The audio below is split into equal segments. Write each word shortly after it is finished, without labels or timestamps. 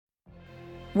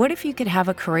What if you could have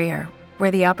a career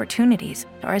where the opportunities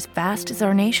are as vast as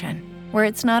our nation, where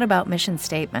it's not about mission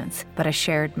statements, but a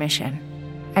shared mission?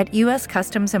 At U.S.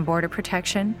 Customs and Border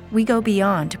Protection, we go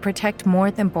beyond to protect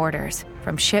more than borders.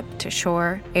 From ship to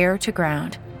shore, air to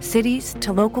ground, cities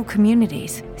to local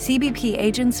communities, CBP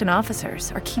agents and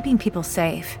officers are keeping people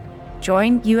safe.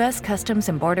 Join U.S. Customs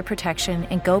and Border Protection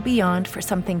and go beyond for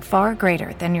something far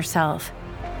greater than yourself.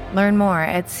 Learn more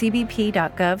at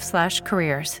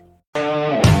cbp.gov/careers.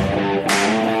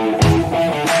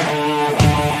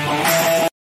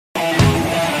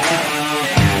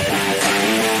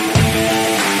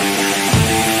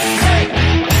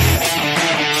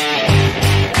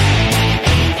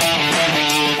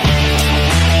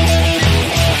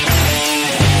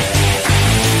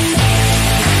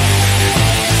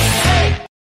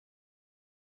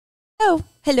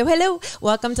 Hello.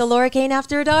 Welcome to Laura Kane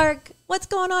After Dark. What's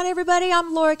going on, everybody?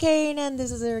 I'm Laura Kane, and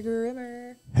this is Eric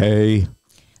Rimmer. Hey.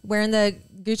 Wearing the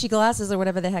Gucci glasses or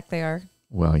whatever the heck they are.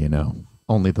 Well,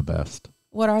 only the best.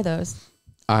 What are those?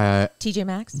 TJ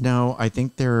Maxx? No, I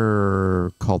think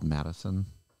they're called Madison.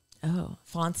 Oh,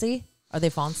 fancy? Are they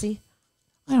fancy?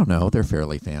 I don't know. They're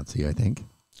fairly fancy, I think.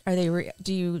 Are they?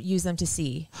 Do you use them to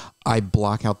see? I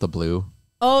block out the blue.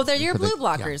 Oh, they're your blue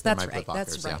blockers. That's right.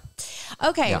 That's right. Yeah.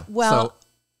 Okay. Yeah. Well, so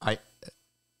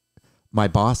my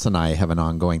boss and I have an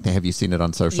ongoing thing. Have you seen it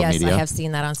on social media? Yes, I have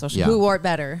seen that on social media. Who wore it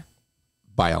better?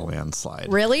 By a landslide.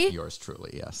 Really? Yours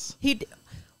truly, yes.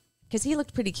 Because he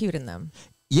looked pretty cute in them.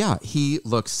 Yeah, he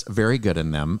looks very good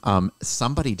in them.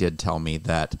 Somebody did tell me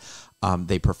that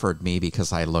they preferred me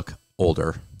because I look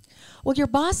older. Well, your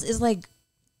boss is like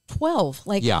 12.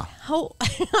 Like, yeah. How?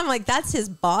 I'm like, that's his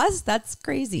boss? That's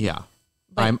crazy. Yeah.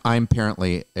 But I'm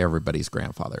apparently everybody's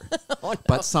grandfather. Oh, no.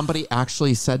 But somebody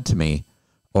actually said to me,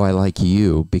 "Oh, I like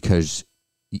you because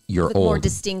you're old." More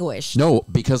distinguished. No,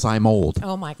 because I'm old.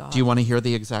 Oh, my God. Do you want to hear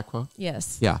the exact quote?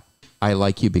 Yes. Yeah. I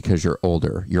like you because you're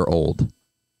older. You're old.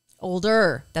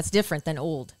 Older. That's different than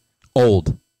old.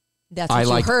 Old. That's what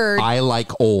you heard. I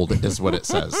like old is what it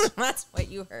says. That's what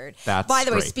you heard. That's By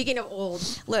the way, great. Speaking of old,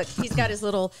 look, he's got his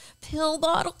little pill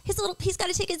bottle. He's got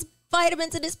to take his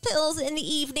vitamins and his pills in the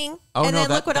evening. Oh, and no, then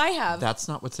look what I have. That's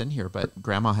not what's in here, but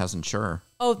Grandma has Ensure.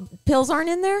 Oh, pills aren't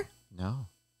in there? No.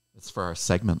 It's for our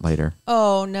segment later.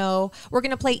 Oh, no. We're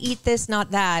going to play Eat This,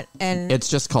 Not That. And it's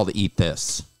just called Eat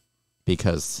This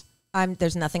because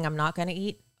there's nothing I'm not going to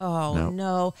eat. Oh,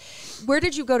 no. Where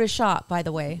did you go to shop, by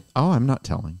the way? Oh, I'm not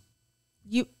telling.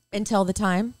 Until the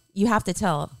time? You have to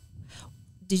tell.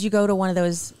 Did you go to one of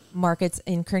those markets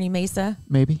in Kearney Mesa?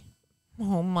 Maybe.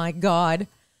 Oh, my God.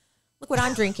 Look what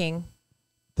I'm drinking.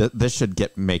 This should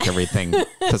make everything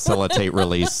facilitate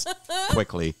release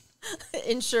quickly.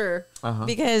 Ensure.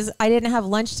 Because I didn't have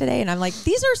lunch today, and I'm like,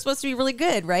 these are supposed to be really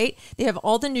good, right? They have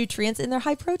all the nutrients and they're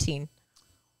high protein.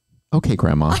 Okay,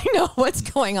 Grandma. I know what's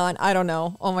going on. I don't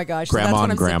know. Oh, my gosh. Grandma so that's what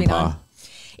and I'm Grandpa. On.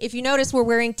 If you notice, we're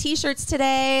wearing T-shirts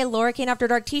today, Laura Kane After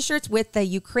Dark T-shirts with the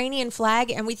Ukrainian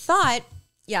flag. And we thought,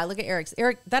 yeah, look at Eric's.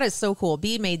 Eric, that is so cool.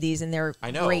 B made these, and they're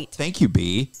great. Thank you,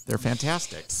 B. They're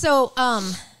fantastic. So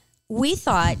we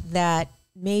thought that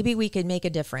maybe we could make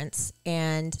a difference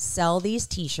and sell these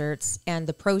T-shirts, and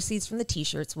the proceeds from the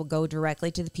T-shirts will go directly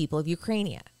to the people of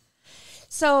Ukraine.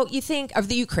 So you think of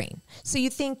the Ukraine. So you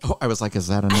think... Oh, I was like, is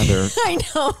that another... I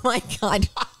know, my God.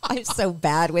 I'm so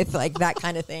bad with like that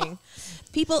kind of thing.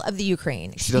 People of the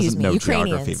Ukraine. She doesn't know Ukrainians.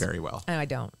 geography very well. No, I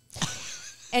don't.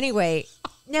 Anyway,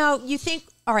 now you think,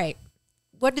 all right,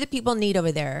 what do the people need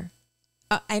over there?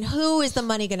 And who is the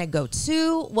money going to go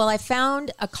to? Well, I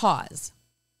found a cause.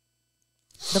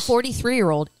 The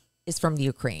 43-year-old is from the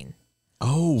Ukraine.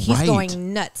 Oh, right. He's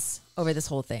going nuts over this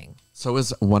whole thing. So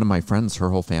is one of my friends. Her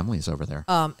whole family's over there.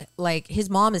 Like his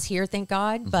mom is here, thank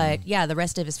God. But yeah, the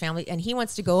rest of his family. And he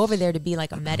wants to go over there to be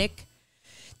like a medic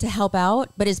to help out.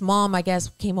 But his mom, I guess,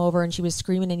 came over and she was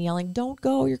screaming and yelling, "Don't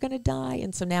go, you're going to die."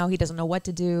 And so now he doesn't know what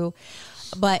to do.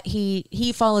 But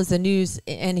he follows the news,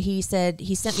 and he said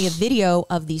he sent me a video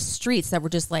of these streets that were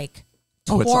just like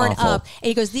torn up. And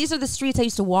he goes, "These are the streets I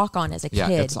used to walk on as a kid." Yeah,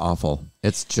 it's awful.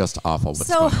 It's just awful what's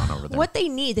going on over there. What they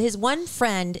need, his one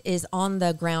friend is on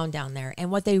the ground down there, and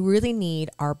what they really need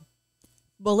are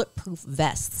bulletproof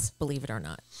vests, believe it or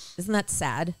not. Isn't that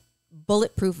sad?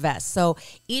 Bulletproof vests. So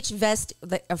each vest,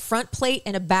 a front plate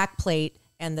and a back plate,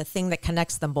 and the thing that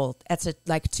connects them both, that's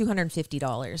like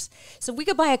 $250. So we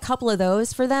could buy a couple of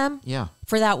those for them. Yeah.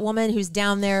 For that woman who's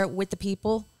down there with the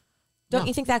people. Don't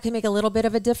you think that could make a little bit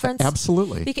of a difference?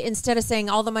 Absolutely. Because instead of saying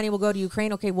all the money will go to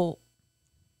Ukraine, okay, well,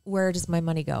 where does my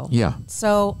money go? Yeah.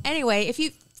 So anyway, if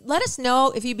you let us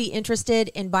know if you'd be interested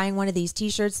in buying one of these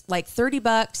T-shirts, like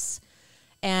 $30,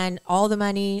 and all the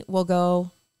money will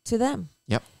go to them.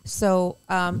 Yep. So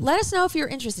let us know if you're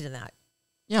interested in that.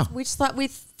 Yeah. We just thought we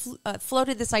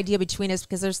floated this idea between us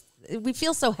because we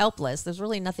feel so helpless. There's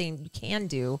really nothing you can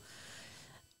do.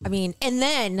 I mean, and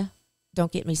then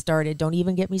don't get me started. Don't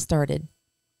even get me started.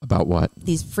 About what?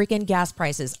 These freaking gas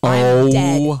prices.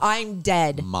 Oh, I'm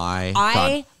dead. My I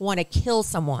God. want to kill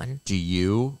someone. Do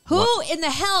you? Who in the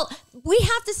hell? We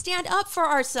have to stand up for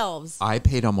ourselves. I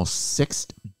paid almost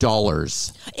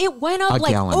 $6 It went up a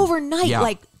like gallon. overnight, Yeah.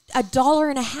 like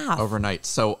 $1.50. overnight.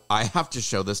 So I have to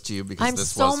show this to you because I'm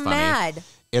this so was funny. mad.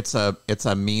 It's a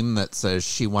meme that says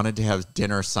she wanted to have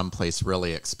dinner someplace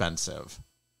really expensive.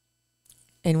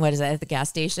 And what is that, at the gas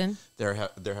station? They're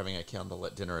having a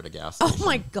candlelit dinner at a gas station. Oh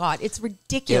my God, it's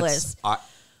ridiculous.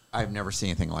 I've never seen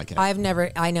anything like it.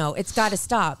 I know. It's got to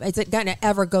stop. Is it going to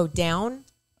ever go down?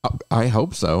 I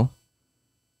hope so.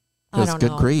 I Because don't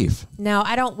good know. grief. Now,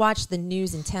 I don't watch the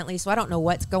news intently, so I don't know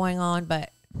what's going on,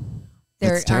 but It's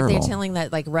aren't they terrible. telling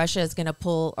that like Russia is going to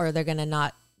pull, or they're going to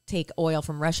not take oil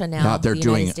from Russia now? Yeah, they're the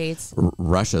doing. United States?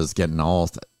 Russia's getting all.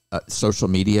 Social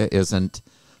media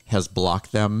has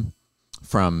blocked them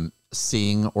from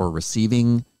seeing or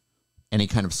receiving any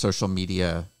kind of social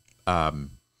media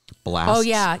blasts. Oh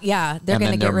yeah, they're and going to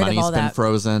then get their rid of money's all been that.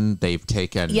 frozen. They've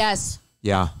taken. Yes,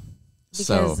 Yeah. because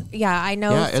So I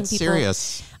know. yeah, some it's people,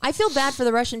 serious. I feel bad for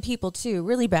the Russian people too,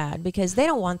 really bad, because they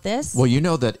don't want this. Well, you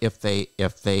know that if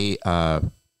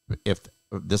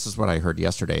this is what I heard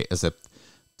yesterday, is if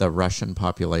the Russian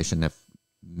population, if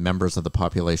members of the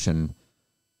population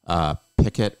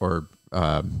picket or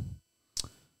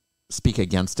speak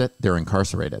against it, they're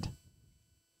incarcerated.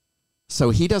 So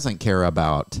he doesn't care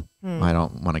about. I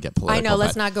don't want to get political. I know.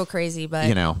 Let's but, not go crazy, but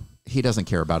he doesn't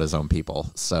care about his own people.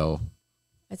 So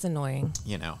it's annoying.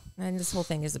 And this whole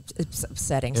thing is it's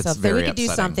upsetting. It's So if we very could do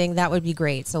upsetting. something, that would be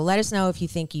great. So let us know if you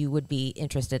think you would be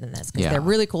interested in this, because Yeah. they're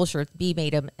really cool shirts. B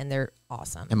made them, and they're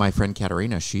awesome. And my friend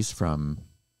Katerina, she's from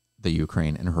the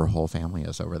Ukraine, and her whole family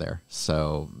is over there.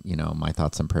 So, my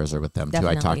thoughts and prayers are with them too. I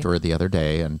Definitely. talked to her the other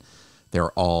day, and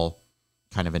they're all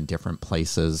kind of in different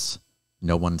places.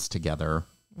 No one's together,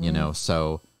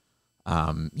 So,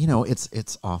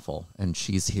 it's awful. And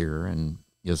she's here and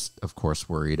is, of course,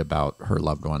 worried about her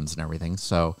loved ones and everything.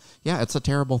 So, yeah, it's a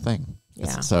terrible thing.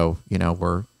 Yeah. So,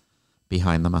 we're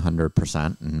behind them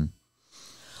 100%. And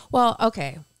Well,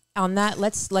 okay. On that,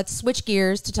 let's switch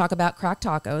gears to talk about crack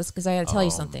tacos, because I got to tell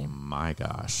you something. my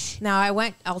gosh. Now I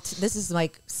went. This is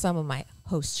like some of my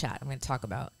host chat I'm going to talk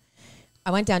about.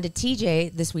 I went down to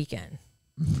TJ this weekend,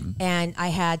 and I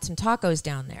had some tacos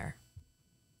down there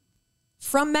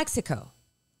from Mexico.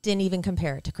 Didn't even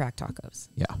compare it to crack tacos.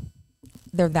 Yeah.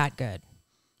 They're that good.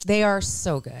 They are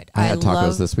so good. I had tacos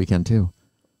love, this weekend too.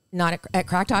 Not at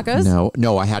Crack Tacos?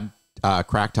 No, I had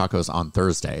crack tacos on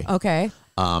Thursday. Okay.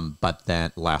 But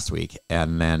then last week,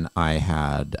 and then I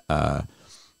had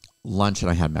lunch,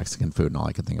 and I had Mexican food, and all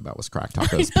I could think about was crack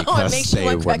tacos No, it because makes you they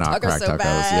want were crack not tacos crack so tacos.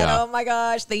 bad. Yeah. Oh my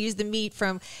gosh. They use the meat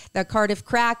from the Cardiff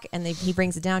crack, and he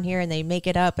brings it down here, and they make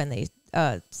it up, and they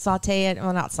saute it.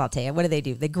 Well, not saute it. What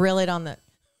do? They grill it on the...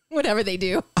 Whatever they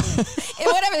do. And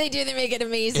whatever they do, they make it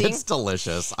amazing. It's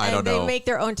delicious. I don't They know. make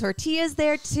their own tortillas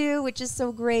there too, which is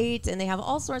so great. And they have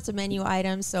all sorts of menu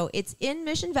items. So it's in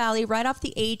Mission Valley, right off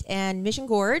the 8 and Mission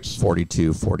Gorge.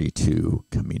 4242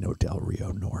 Camino del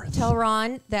Rio North. Tell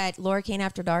Ron that Laura Kane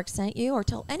After Dark sent you, or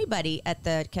tell anybody at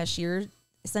the cashier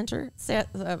center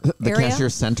the area. cashier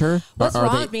center? What's Are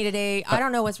wrong they- with me today? I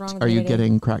don't know what's wrong with Are me you today.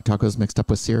 getting crack tacos mixed up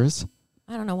with Sears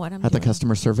I don't know what I'm at the doing.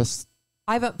 customer service?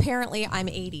 I'm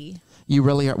 80. You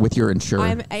really are with your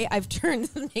insurance. I've turned.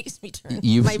 It makes me turn.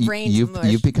 You've, My brain's you've, mush.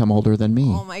 you've become older than me.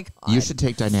 Oh my God. You should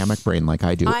take Dynamic Brain like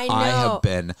I do. I know. have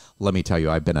been, let me tell you,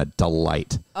 I've been a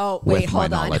delight. Oh, with wait, my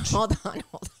hold on. knowledge. Hold on.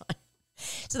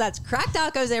 So that's Crack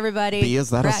Tacos, everybody. B,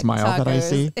 is that a Crack smile that I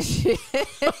see?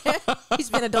 He's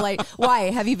been a delight.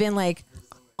 Why? Have you been like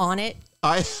on it?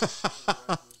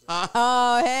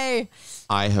 Oh, hey.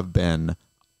 I have been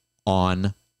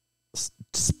on,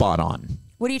 spot on.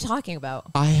 What are you talking about?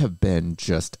 I have been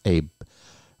just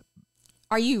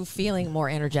Are you feeling more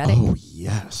energetic? oh,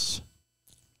 yes.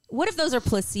 What if those are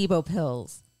placebo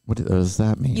pills? What does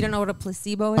that mean? You don't know what a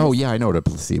placebo is? Oh, yeah, I know what a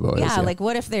placebo is. Yeah, like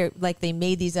what if they're like they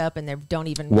made these up and they don't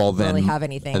even well, then, really have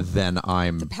anything? Then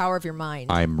The power of your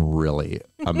mind. I'm really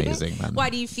amazing then. Why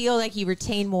do you feel like you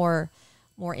retain more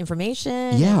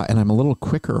information? Yeah, and I'm a little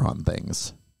quicker on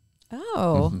things.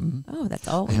 Oh, that's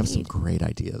all. I have some great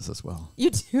ideas as well. You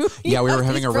do? Yeah, we You were have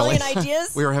having these a really brilliant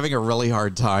ideas. we were having a really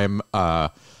hard time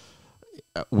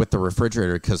with the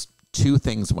refrigerator because two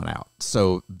things went out.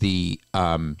 So the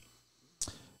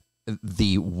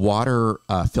water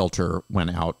filter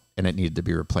went out and it needed to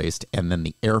be replaced, and then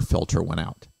the air filter went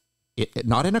out.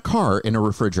 not in a car, in a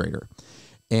refrigerator.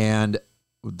 And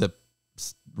the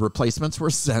replacements were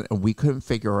sent, and we couldn't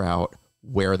figure out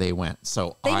where they went.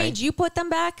 So They made you put them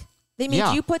back? They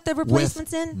made you put the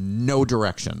replacements with in? no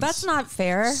directions. That's not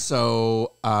fair.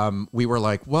 So we were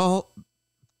like, well,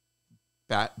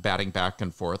 batting back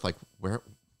and forth, like, what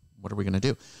are we going to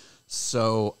do?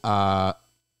 So I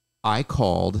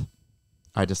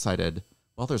decided,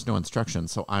 well, there's no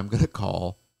instructions, so I'm going to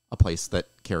call a place that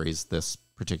carries this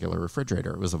particular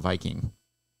refrigerator. It was a Viking.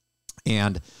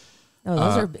 And those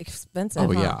are expensive.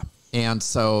 oh, huh? yeah. And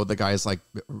so the guy's like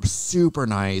super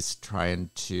nice, trying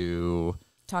to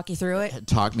Talk you through it?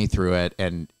 talk me through it.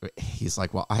 And he's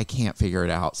like, well, I can't figure it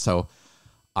out. So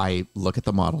I look at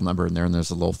the model number in there, and there's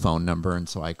a little phone number. And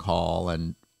so I call,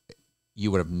 and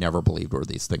you would have never believed where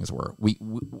these things were. We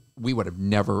would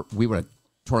have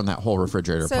torn that whole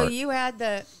refrigerator So apart. you had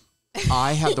the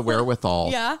I had the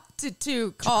wherewithal.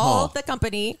 to call the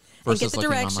company and get Versus the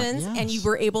looking online. directions, and you Yes.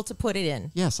 were able to put it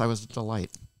in. Yes, I was a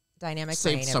delight. Dynamic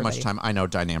Saved Brain, so much everybody. time. I know,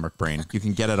 Dynamic Brain. You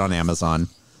can get it on Amazon.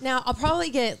 Now, I'll probably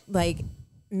get like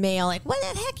mail like, what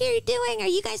the heck are you doing? Are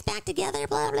you guys back together?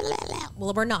 Blah, blah, blah, blah.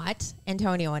 Well, we're not,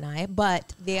 Antonio and I.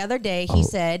 But the other day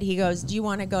he goes, do you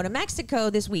want to go to Mexico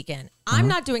this weekend? I'm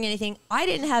not doing anything. I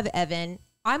didn't have Evan.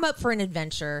 I'm up for an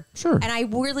adventure. Sure. And I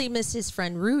really miss his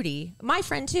friend Rudy, my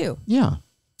friend too. Yeah.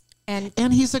 And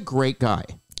And he's a great guy.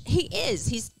 he is.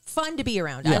 He's fun to be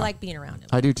around. I Yeah. like being around him.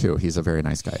 I do too. He's a very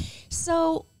nice guy.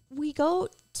 So we go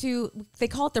to, they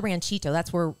call it the Ranchito.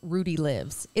 That's where Rudy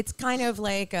lives. It's kind of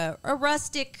like a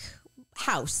rustic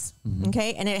house.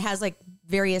 Okay. And it has like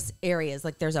various areas.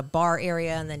 Like there's a bar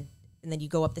area, and then you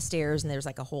go up the stairs, and there's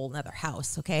like a whole nother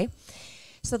house. Okay.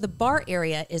 So the bar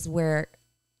area is where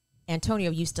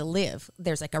Antonio used to live.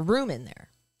 There's like a room in there.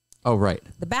 Oh, right.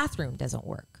 The bathroom doesn't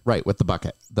work. Right, with the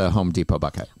bucket, the Home Depot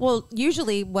bucket. Well,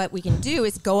 usually what we can do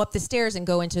is go up the stairs and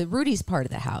go into Rudy's part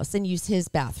of the house and use his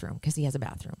bathroom because he has a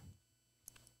bathroom.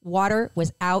 Water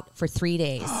was out for 3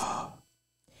 days.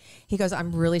 He goes,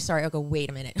 I'm really sorry. I'll go, wait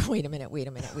a minute.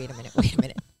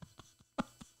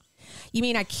 You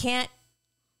mean I can't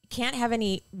have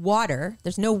any water?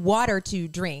 There's no water to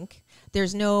drink.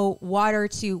 There's no water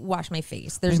to wash my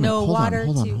face. There's Wait a minute, no water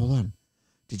to... Hold on.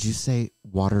 Did you say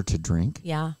water to drink?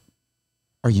 Yeah.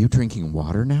 Are you drinking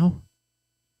water now?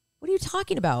 What are you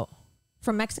talking about?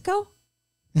 From Mexico?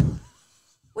 What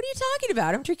are you talking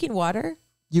about? I'm drinking water.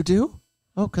 You do?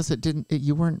 Oh, because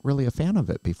you weren't really a fan of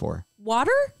it before.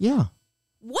 Water? Yeah.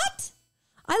 What?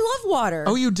 I love water.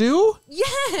 Oh, you do?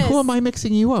 Yes. Who am I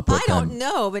mixing you up with? I don't then?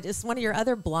 know, but it's one of your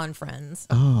other blonde friends.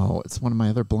 Oh, it's one of my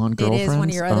other blonde girlfriends? It is one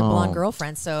of your other blonde Oh.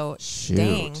 girlfriends. So, Shoot.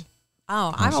 dang.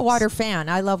 Oh, I'm a water fan.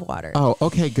 I love water. Oh,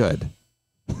 okay, good.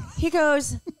 He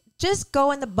goes, just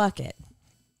go in the bucket.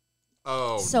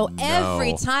 Oh, So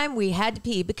every time we had to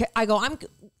pee, because I go,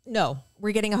 no,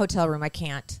 we're getting a hotel room. I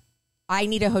can't. I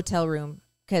need a hotel room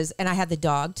and I had the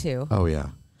dog too. Oh, yeah.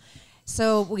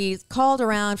 So we called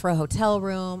around for a hotel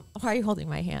room. Why are you holding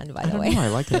my hand, by the way? I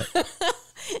like it.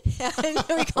 And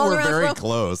we called We're around very for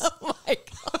close. Oh my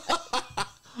God.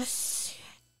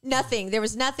 Nothing. There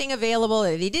was nothing available.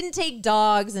 They didn't take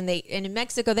dogs, and in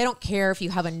Mexico they don't care if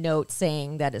you have a note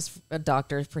saying that a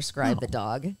doctor prescribed the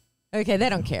dog. Okay, they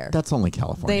don't care. That's only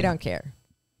California. They don't care.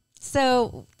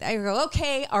 So I go,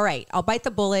 okay, all right, I'll bite the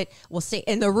bullet. We'll stay.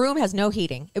 And the room has no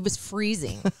heating. It was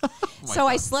freezing. So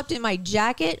I slept in my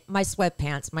jacket, my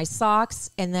sweatpants, my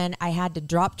socks, and then I had to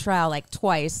drop trowel like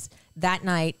twice that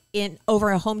night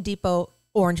over a Home Depot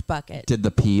orange bucket. Did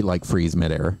the pee like freeze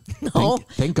midair? No.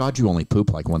 Thank God you only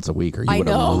poop like once a week, or you would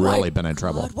have really been in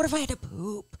trouble. God, what if I had to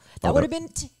poop? That would have been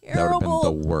That would have terrible.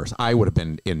 been the worst. I would have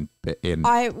been in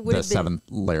I would the have been-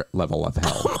 7th level of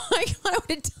hell Oh my God, I would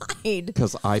have died.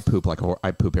 because I poop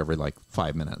I poop every like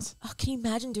 5 minutes. Oh, can you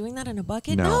imagine doing that in a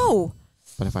bucket? No.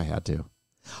 But if I had to,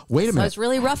 wait a So I minute. was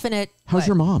really roughing it. How's but-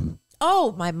 your mom?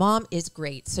 Oh, my mom is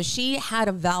great. So she had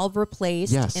a valve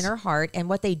replaced Yes. in her heart. And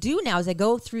what they do now is they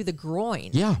go through the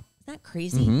groin. Yeah. Isn't that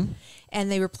crazy?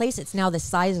 And they replace it. It's now the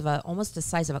size of almost the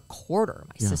size of a quarter,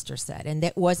 my sister said. And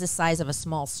that was the size of a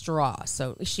small straw.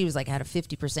 So she was like, had a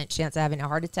 50% chance of having a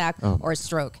heart attack or a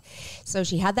stroke. So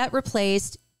she had that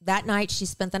replaced. That night, she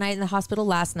spent the night in the hospital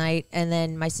last night. And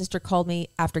then my sister called me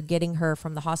after getting her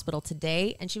from the hospital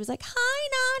today. And she was like, hi,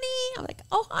 Nani. I'm like,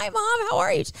 oh, hi, Mom. How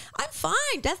are you? I'm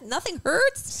fine. Nothing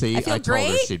hurts. See, I feel told great.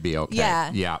 her she'd be okay.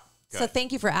 Yeah. Yeah. So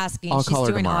thank you for asking. I'll She's call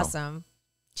her doing tomorrow. awesome.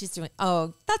 She's doing,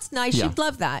 oh, that's nice. Yeah. She'd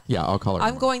love that. Yeah, I'll call her. I'm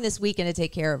tomorrow. going this weekend to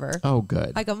take care of her. Oh,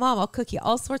 good. I go, Mom, I'll cook you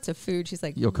all sorts of food. She's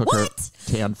like, You'll cook what?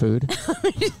 her canned food.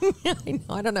 I know.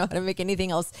 I don't know how to make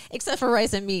anything else except for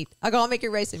rice and meat. I go, I'll make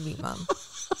you rice and meat, Mom.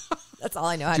 That's all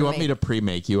I know how Do to you want me to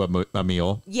pre-make you a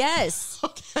meal? Yes.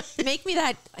 Okay. Make me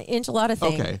that enchilada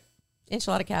thing. Okay.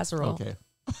 Enchilada casserole. Okay.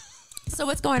 So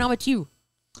what's going on with you?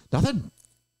 Nothing.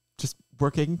 Just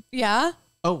working. Yeah?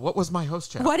 Oh, what was my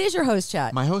host chat? What is your host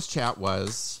chat? My host chat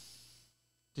was...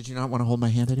 Did you not want to hold my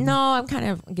hand anymore? No, I'm kind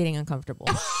of getting uncomfortable.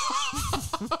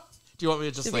 Do you want me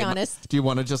to just To be honest. Do you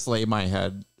want to just lay my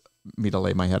head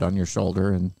on your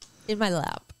shoulder and... In my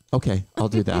lap. Okay, I'll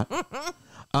do that.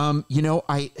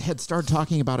 I had started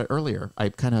talking about it earlier. I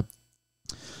kind of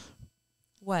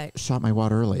What? shot my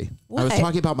wad early. I was What?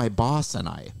 talking about my boss and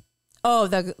I. Oh,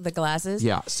 the glasses?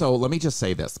 Yeah. So let me just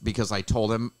say this because I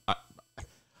told him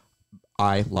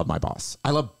I love my boss.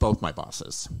 I love both my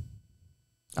bosses.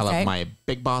 I Okay. love my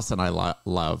big boss and I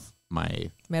love my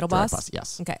Middle direct boss?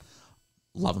 Yes. Okay.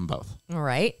 Love them both. All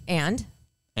right. And?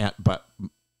 But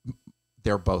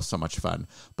they're both so much fun.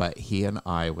 But he and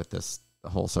I with this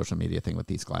whole social media thing with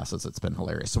these glasses, it's been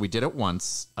hilarious. So we did it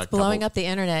once. Blowing up the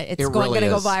internet. It's It going really to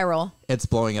go is. viral. It's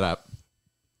blowing it up.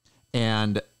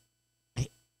 And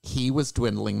he was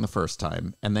dwindling the first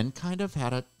time and then kind of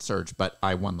had a surge, but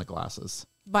I won the glasses.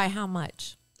 By how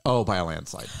much? Oh, by a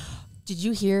landslide. Did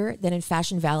you hear that in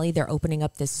Fashion Valley they're opening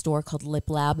up this store called Lip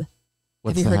Lab?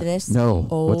 What's Have you heard that? of this? No.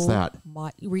 Oh, What's that?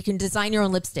 Where you can design your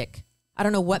own lipstick. I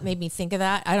don't know what made me think of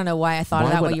that. I don't know why I thought of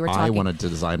Why that would while you were I talking. wanted to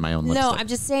design my own lipstick? No, I'm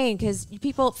just saying because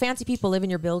fancy people live in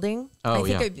your building. Oh, I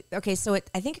think yeah. Okay, so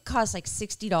I think it costs like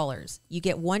 $60. You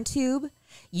get one tube.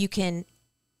 You can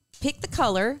pick the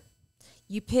color.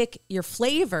 You pick your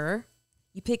flavor.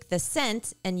 You pick the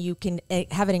scent, and you can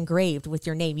have it engraved with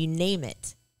your name. You name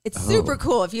it. It's super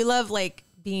cool if you love like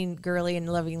being girly and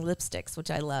loving lipsticks, which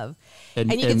I love.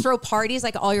 And you can throw parties,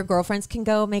 like all your girlfriends can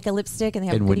go make a lipstick, and they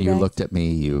have. And when goodie you bags. to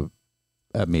me, you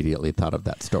immediately thought of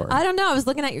that store. I don't know. I was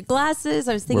looking at your glasses.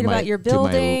 I was thinking about your Do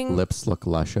building. my lips look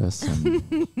luscious?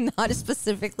 And Not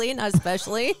specifically, not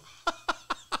especially.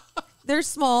 They're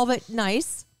small but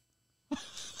nice.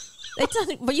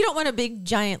 But you don't want a big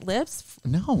giant lips.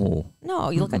 no. No,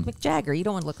 you look like Mick Jagger. You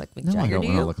don't want to look like Mick No, Jagger, I don't do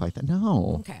want you? to look like that.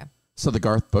 No. Okay. So the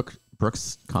Garth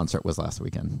Brooks concert was last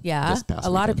weekend. Yeah, This past a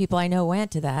lot of weekend. people I know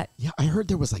went to that. Yeah, I heard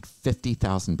there was like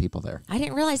 50,000 people there. I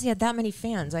didn't realize he had that many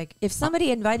fans. Like, if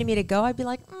somebody invited me to go, I'd be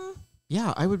like,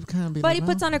 Yeah, I would kind of be but like, he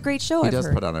puts on a great show. He I've does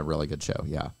heard. put on a really good show,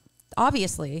 yeah.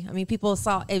 Obviously. I mean, people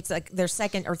saw it's like their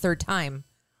second or third time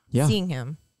Yeah. seeing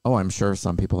him. Oh, I'm sure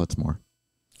some people it's more.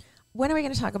 When are we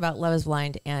going to talk about Love is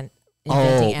Blind and Oh,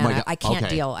 Inventing my Anna? God. I can't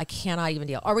Okay. deal. I cannot even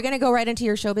deal. Are we going to go right into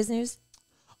your showbiz news?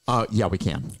 Yeah, we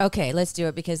can. Okay, let's do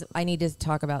it because I need to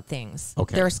talk about things.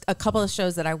 Okay. There's a couple of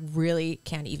shows that I really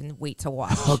can't even wait to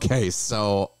watch. Okay,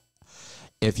 so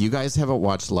if you guys haven't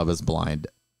watched Love is Blind,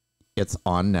 it's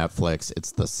on Netflix.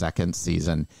 It's the second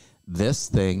season. This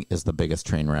thing is the biggest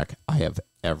train wreck I have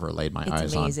ever laid my eyes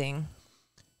It's on. amazing.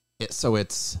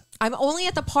 It's I'm only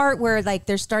at the part where like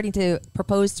they're starting to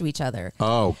propose to each other.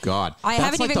 oh god, I that's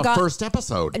haven't like even the got- first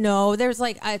episode. No, there's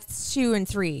like 2 and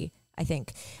 3, I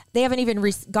think. They haven't even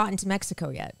gotten to Mexico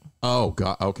yet. Oh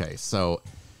god. Okay, so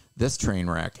this train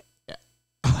wreck,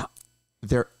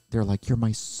 they're like, you're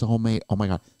my soulmate. Oh my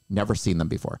god, never seen them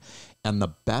before. And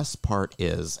the best part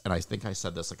is, and I think I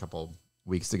said this a couple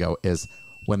weeks ago, is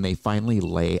when they finally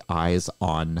lay eyes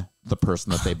on the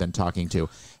person that they've been talking to,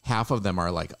 half of them are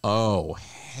like, oh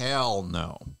hell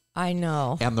no. I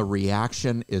know. And the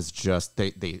reaction is just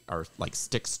they are like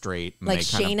stick straight. And Like they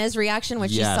kind of, Shayna's reaction when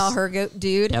she Yes. saw her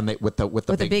dude and they with the with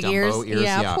the big Dumbo ears.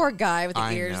 Yeah, poor guy with the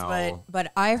I ears. know.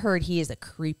 But I heard he is a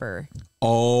creeper.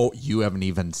 Oh, you haven't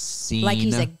even seen. Like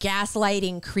he's a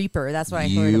gaslighting creeper. That's what I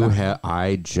heard You about. have.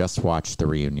 I just watched the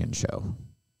reunion show.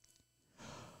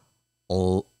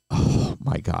 Oh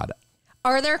my god!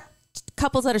 Are there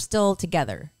couples that are still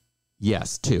together?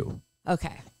 Yes, two.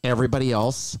 Okay. Everybody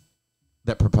else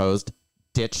that proposed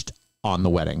ditched on the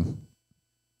wedding.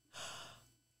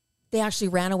 They actually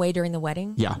ran away during the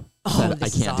wedding? Yeah, Oh, said,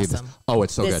 this I can't is do this. awesome. Oh,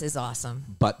 it's so This good. is awesome.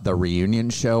 But the reunion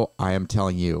show, I am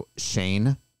telling you,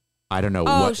 Shane. I don't know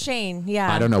Oh, what. Shane.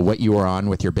 Yeah. I don't know what you were on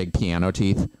with your big piano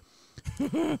teeth.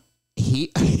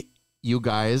 You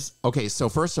guys. Okay, so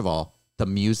first of all, the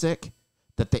music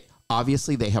that they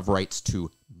obviously they have rights to.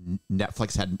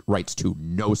 Netflix had rights to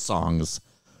no songs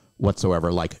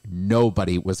whatsoever. Like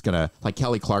nobody was gonna. Like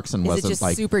Kelly Clarkson Is it wasn't just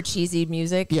like. super cheesy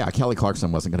music? Yeah, Kelly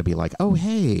Clarkson wasn't gonna be like, oh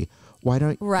hey, why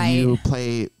don't Right. you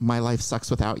play My Life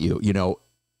Sucks Without You? You know,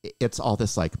 it's all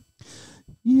this like.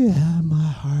 Yeah, my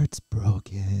heart's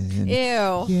broken.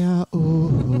 Ew. Yeah,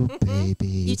 oh, baby.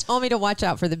 You told me to watch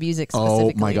out for the music Oh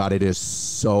specifically. my god, it is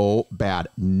so bad.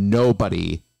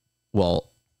 Nobody will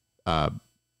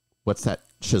what's that?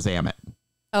 Shazam it.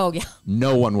 Oh, yeah.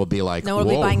 No one will be like, No one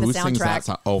will be whoa, buying the who sings that soundtrack.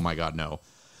 song? Oh my god, no.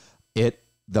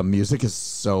 The music is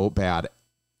so bad.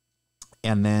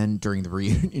 And then during the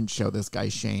reunion show, this guy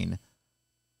Shane.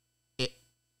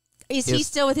 Is he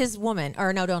still with his woman?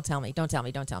 Or no, don't tell me. Don't tell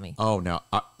me. Oh, no.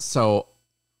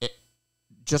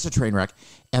 Just a train wreck.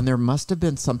 And there must have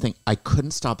been something. I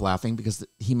couldn't stop laughing because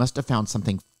he must have found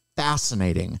something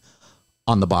fascinating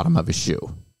on the bottom of his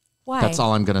shoe. Why? That's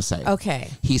all I'm going to say. Okay.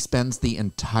 He spends the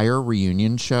entire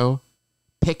reunion show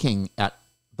picking at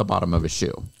the bottom of his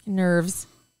shoe. Nerves.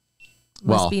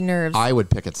 Must be nerves. I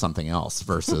would pick at something else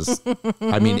versus,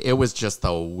 I mean, it was just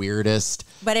the weirdest.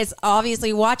 But it's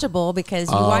obviously watchable because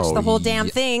you watched the whole damn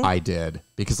thing. I did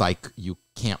because you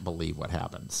can't believe what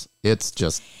happens. It's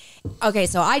just. Okay,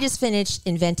 so I just finished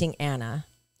Inventing Anna.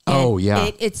 Oh, yeah.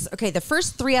 It's okay. The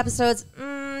first 3 episodes,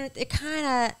 it kind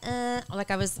of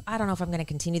I don't know if I'm going to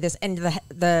continue this. And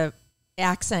the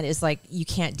accent is like, you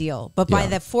can't deal. But by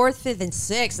the 4th, 5th, and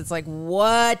 6th, it's like,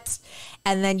 what?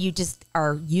 And then you just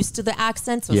are used to the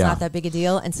accent, so it's not that big a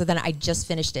deal. And so then I just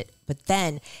finished it. But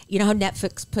then, you know how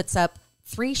Netflix puts up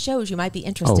 3 shows you might be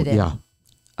interested in? Yeah.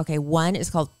 Okay, one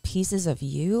is called Pieces of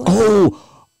You.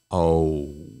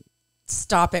 Oh.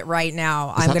 Stop it right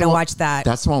now. I'm going to watch that.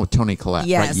 That's the one with Toni Collette.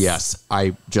 Yes. Right? Yes.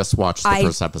 I just watched the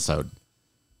first episode.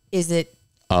 Is it?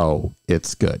 Oh,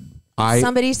 it's good.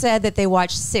 Somebody said that they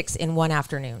watched 6 in one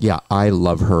afternoon. Yeah, I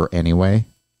love her anyway.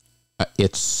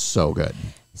 It's so good.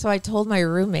 So I told my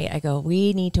roommate, I go,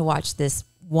 we need to watch this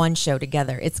one show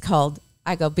together. It's called,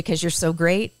 I go, because you're so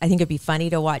great, I think it'd be funny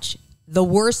to watch The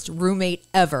Worst Roommate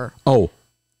Ever. Oh,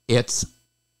 it's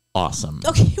awesome.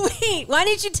 Okay, wait. Why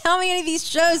didn't you tell me any of these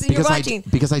shows that you're watching?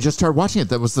 Because I just started watching it.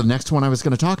 That was the next one I was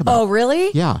going to talk about. Oh,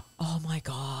 really? Yeah. Oh, my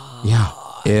God. Yeah.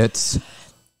 It's...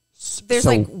 There's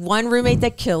like one roommate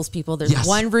that kills people. There's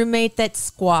one roommate that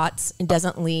squats and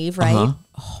doesn't leave, right?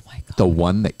 Oh, my God. The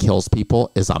one that kills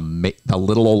people is the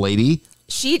little old lady.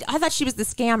 I thought she was the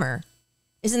scammer.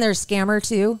 Isn't there a scammer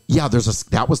too? Yeah,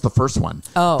 that was the first one.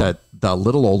 Oh. The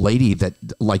little old lady that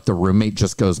like the roommate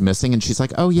just goes missing and she's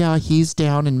like, oh yeah, he's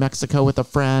down in Mexico with a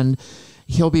friend.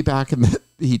 He'll be back. And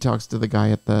he talks to the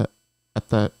guy at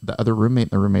the other roommate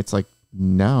and the roommate's like,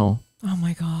 no. Oh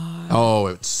my God. Oh,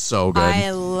 it's so good.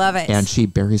 I love it. And she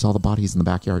buries all the bodies in the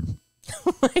backyard.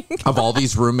 Oh my God. Of all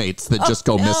these roommates that just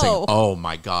go missing. Oh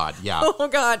my God. Yeah. Oh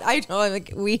God. I know.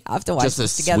 Like, we have to watch just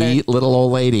this a together. Sweet little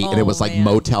old lady. And it was like man.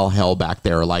 motel hell back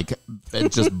there. Like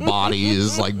just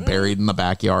bodies like buried in the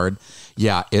backyard.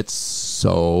 Yeah. It's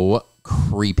so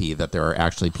creepy that there are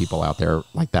actually people out there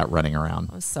like that running around.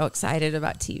 I'm so excited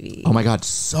about TV. Oh my God.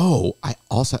 So I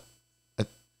also...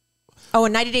 Oh, a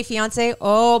 90 Day Fiance.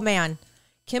 Oh man.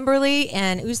 Kimberly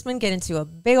and Usman get into a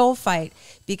big old fight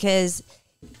because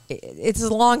it's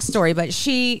a long story, but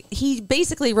he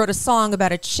basically wrote a song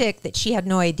about a chick that she had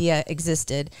no idea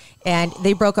existed. And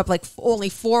they broke up like only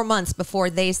 4 months before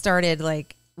they started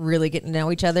like really getting to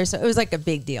know each other. So it was like a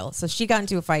big deal. So she got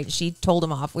into a fight. She told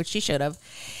him off, which she should have.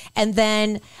 And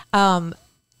then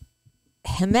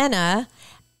Jimena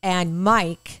and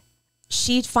Mike,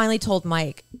 she finally told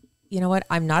Mike, you know what?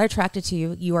 I'm not attracted to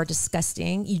you. You are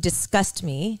disgusting. You disgust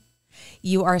me.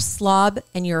 You are a slob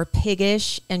and you're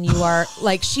piggish and you are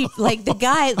like the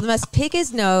guy must pick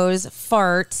his nose,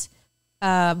 fart,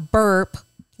 burp,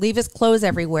 leave his clothes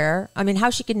everywhere. I mean, how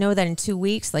she could know that in 2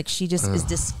 weeks? Like she just is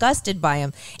disgusted by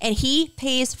him. And he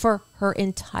pays for her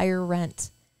entire rent.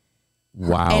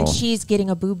 Wow. And she's getting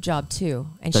a boob job too.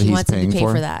 And That she he's wants him to paying pay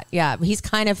for? for that. Yeah. But he's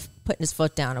kind of putting his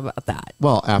foot down about that.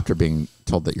 Well, after being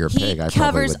told that you're a He pig, I probably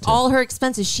covers would too. all her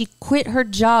expenses. She quit her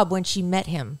job when she met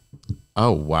him.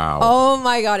 Oh, wow. Oh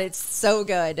my God, it's so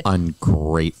good.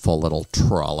 Ungrateful little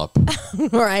trollop.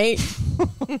 Right?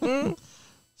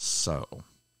 So,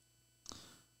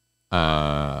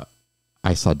 I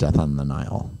saw Death on the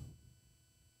Nile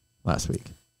last week.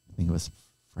 I think it was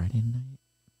Friday night.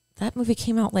 That movie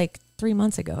came out like 3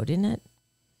 months ago, didn't it?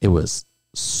 It was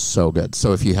so good.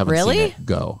 So if you haven't Really? seen it,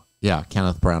 go. Yeah,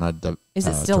 Kenneth Branagh. Is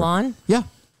it still on? Yeah.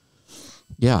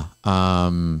 Yeah.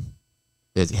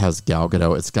 It has Gal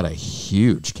Gadot. It's got a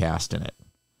huge cast in it.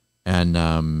 And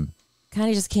Kind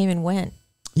of just came and went.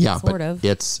 yeah, Sort but of.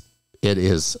 it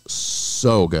is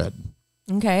so good.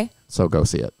 Okay. So go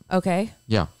see it. Okay.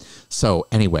 Yeah. So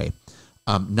anyway,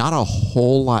 not a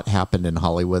whole lot happened in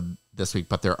Hollywood this week,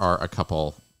 but there are a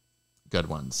couple good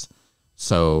ones.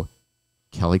 So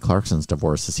Kelly Clarkson's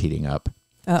divorce is heating up.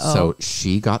 Uh-oh. So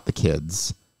she got the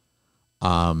kids,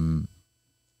 but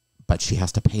she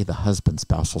has to pay the husband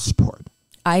spousal support.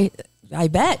 I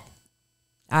bet.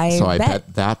 I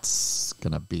bet that's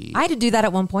gonna be. I had to do that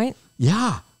at one point.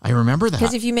 Yeah, I remember that.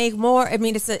 Because if you make more, I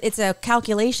mean, it's a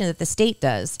calculation that the state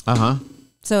does. Uh-huh.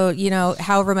 So, you know,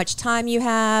 however much time you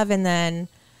have, and then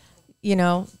You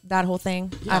know, that whole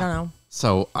thing. I don't know.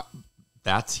 So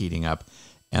that's heating up.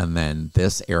 And then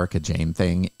this Erica Jane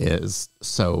thing is,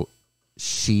 so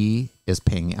she is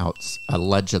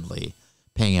allegedly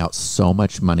paying out so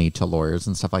much money to lawyers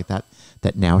and stuff like that,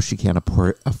 that now she can't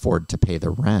afford to pay the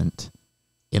rent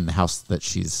in the house that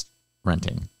she's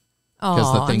renting.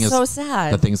 Oh, I'm so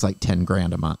sad. The thing's like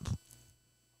 $10,000 a month.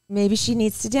 Maybe she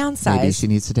needs to downsize. Maybe she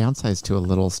needs to downsize to a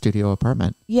little studio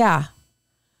apartment. Yeah.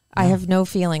 I have no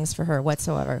feelings for her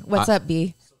whatsoever. What's up,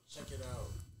 B? So check it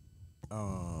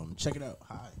out. Check it out.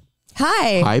 Hi.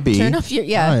 Hi. Hi, B. Turn off your,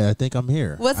 Hi, I think I'm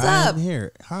here. What's up? I'm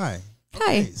here. Hi. Hi.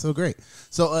 Okay, so great.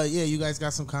 So, yeah, you guys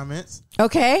got some comments.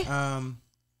 Okay.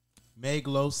 Meg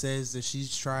Lowe says that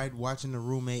she's tried watching The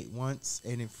Roommate once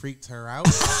and it freaked her out.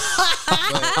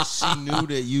 But she knew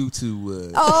that you two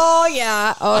would. Oh,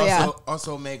 yeah.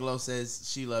 Also, Meg Lowe says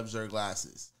she loves her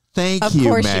glasses. Thank Of you,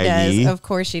 course Maggie. she does. Of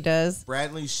course she does.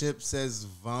 Bradley Ship says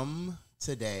VUM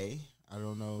today. I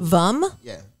don't know. VUM?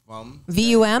 Yeah, VUM.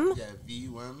 VUM? Yeah,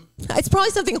 VUM. It's probably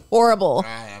something horrible. I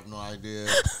have no idea.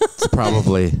 It's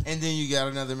probably. And then you got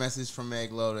another message from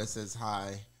Meg Lowe that says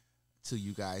hi to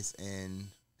you guys. And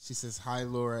she says, hi,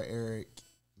 Laura, Eric,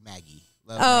 Maggie.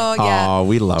 Love Maggie. Yeah. Oh,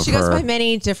 we love She her. goes by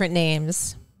many different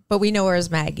names, but we know her as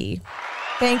Maggie.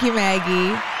 Thank you,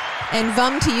 Maggie. And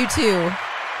VUM to you, too.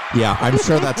 Yeah, I'm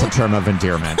sure that's a term of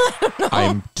endearment.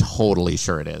 I'm totally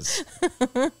sure it is.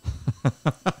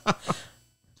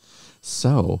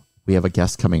 So, we have a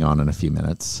guest coming on in a few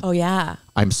minutes. Oh, yeah.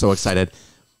 I'm so excited.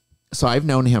 So, I've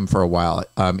known him for a while.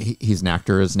 He's an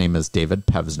actor. His name is David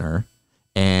Pevsner.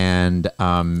 And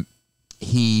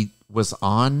he was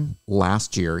on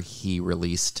last year. He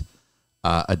released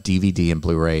a DVD and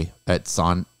Blu-ray. It's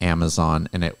on Amazon,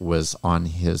 and it was on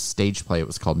his stage play. It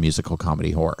was called Musical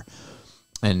Comedy Horror.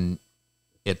 And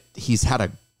he's had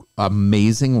an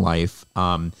amazing life.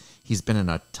 He's been in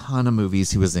a ton of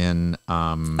movies. He was in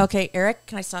Okay, Eric,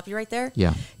 can I stop you right there?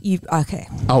 yeah. Okay.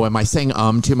 Oh, am I saying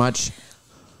too much?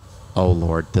 Oh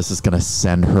Lord, this is gonna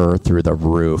send her through the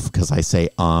roof because I say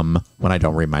when I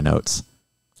don't read my notes.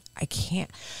 I can't.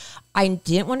 I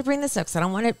didn't want to bring this up because I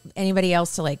don't want anybody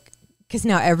else to because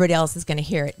now everybody else is going to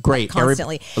hear it Great.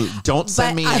 constantly. Don't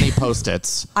send me any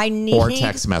post-its I need or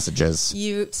text messages.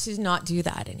 you to not do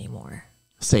that anymore.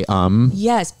 Say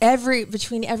Yes,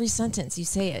 between every sentence you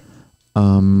say it.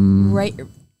 Right.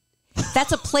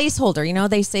 That's a placeholder. You know,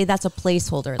 they say that's a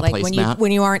placeholder. Like placemat?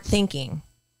 when you aren't thinking.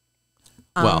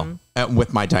 Well,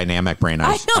 with my dynamic brain,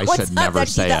 I should never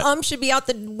say it. Should be out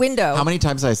the window. How many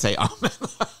times did I say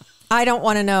I don't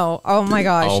want to know. Oh my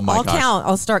gosh. Oh my I'll gosh. count.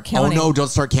 I'll start Oh counting. no, don't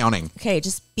start counting. Okay,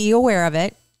 just be aware of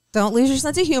it. Don't lose your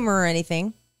sense of humor or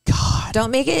anything. God.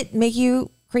 Don't make it make you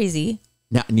crazy.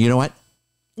 Now, you know what?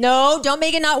 No, don't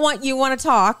make it not want to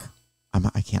talk.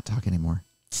 I can't talk anymore.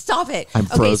 Stop it. I'm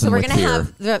frozen so we're with gonna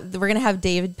fear. we're gonna have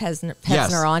David Pevsner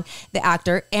Yes. on, the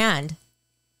actor, and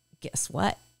guess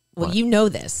what? Well, What? you know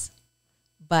this,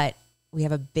 but we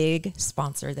have a big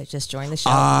sponsor that just joined the show.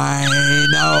 I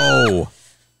know.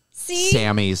 See,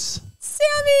 Sammy's.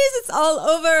 Sammy's, it's all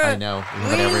over. I know. We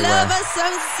have it We everywhere. love us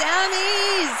some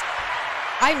Sammy's.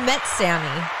 I met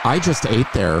Sammy. I just ate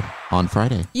there on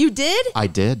Friday. You did? I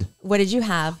did. What did you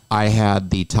have? I had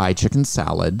the Thai chicken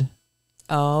salad.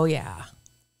 Oh yeah.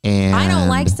 And I don't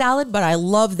like salad, but I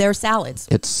love their salads.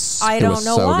 I it don't was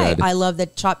know so why. good. I love the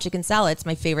chopped chicken salad. It's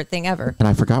my favorite thing ever. And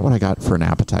I forgot what I got for an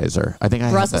appetizer. I think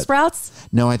I Brussels had that. sprouts?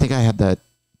 No, I think I had the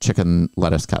chicken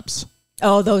lettuce cups.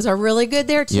 Oh, those are really good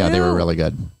there too. Yeah, they were really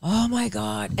good. Oh my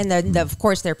God. And then of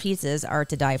course their pizzas are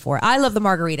to die for. I love the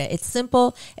margarita. It's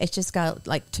simple. It's just got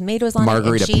like tomatoes on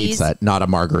Margarita it and cheese. pizza, not a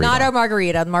margarita. Not a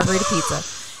margarita pizza.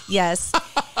 Yes.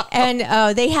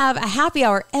 And they have a happy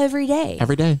hour every day.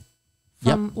 Every day.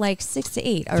 From like 6 to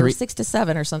 8 or 6 to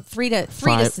 7 or something. 3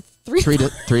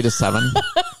 3 to 7.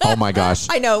 Oh my gosh.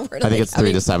 I know. I think it's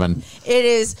 3 to 7. It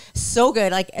is so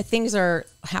good. Like things are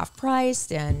half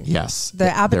priced and Yes. the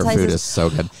appetizers. Their food is so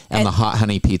good. And And- the hot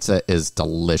honey pizza is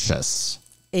delicious.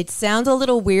 It sounds a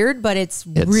little weird, but it's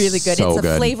really good. so It's a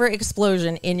good. flavor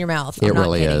explosion in your mouth. It I'm not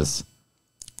really kidding. is.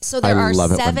 So there I are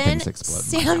love it when 7 things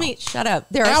explode in my Sammy. Shut up.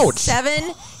 There are Ouch.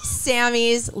 7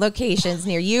 Sammy's locations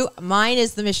near you. Mine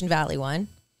is the Mission Valley one.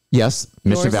 Yes,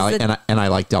 Mission is Valley, the- and I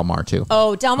like Del Mar too.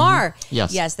 Oh, Del Mar.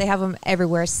 Yes. Yes, they have them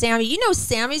everywhere. Sammy. You know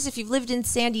Sammy's if you've lived in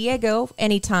San Diego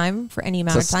anytime for any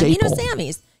amount of It's a time. You know staple.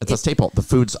 Sammy's. It's a staple. The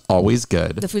food's always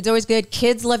good. The food's always good.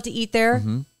 Kids love to eat there.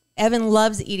 Mm-hmm. Evan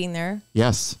loves eating there.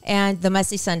 Yes. And the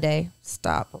Messy Sunday.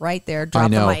 Stop right there. I Drop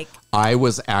the know. mic. I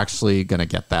was actually going to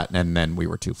get that, and then we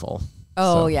were too full.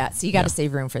 Oh, So, yeah. So you got to yeah.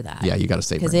 save room for that. Yeah, you got to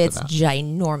save room Because for it's that.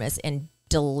 ginormous and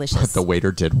delicious. The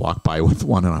waiter did walk by with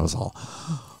one, and I was all,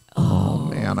 Oh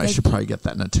man, I should probably get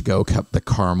that in a to-go cup. The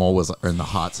caramel was, or in the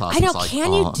hot sauce. I know. Was like,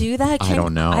 Can you do that? I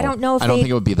don't know. I don't know if I don't think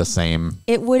it would be the same.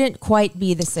 It wouldn't quite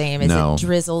be the same as No. it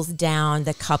drizzles down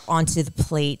the cup onto the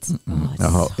plate.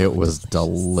 It was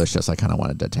delicious. I kind of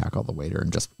wanted to tackle the waiter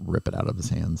and just rip it out of his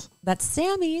hands. That's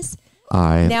Sammy's.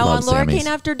 I Now love on Laura Sammy's.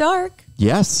 Kane After Dark.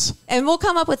 Yes. And we'll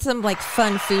come up with some like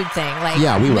fun food thing. Like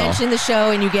Yeah, we will. mention the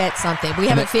show and you get something. We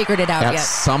haven't figured it out At yet.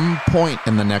 some point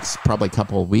in the next probably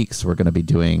couple of weeks, we're going to be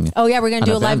doing. Oh yeah, we're gonna an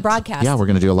do a live event. broadcast. Yeah, we're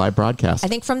going to do a live broadcast I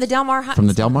think from the Del Mar Hot from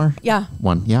the Del Mar. Yeah.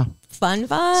 One. Yeah. Fun.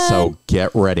 So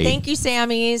get ready. Thank you,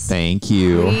 Sammy's. Thank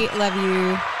you. We love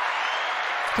you.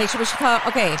 Okay, should we call?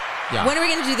 Okay. Yeah. When are we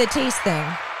gonna do the taste thing?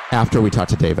 After we talk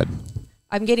to David.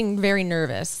 I'm getting very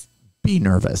nervous. Be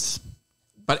nervous.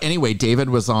 But anyway, David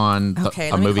was on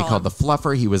a movie called The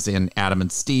Fluffer. He was in Adam and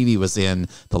Steve. He was in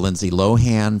the Lindsay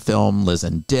Lohan film, Liz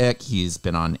and Dick. He's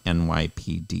been on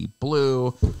NYPD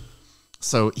Blue.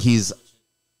 So he's...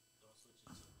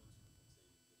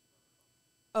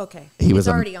 Okay. He was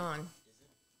it's already on.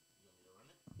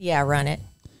 Yeah, run it.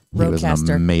 He was an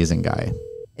Roadcaster. amazing guy.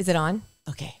 Is it on?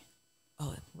 Okay.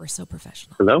 Oh, we're so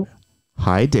professional. Hello.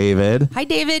 Hi, David. Hi,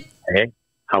 David. Hey,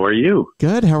 how are you?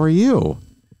 Good. How are you?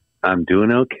 I'm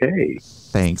doing okay.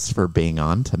 Thanks for being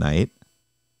on tonight.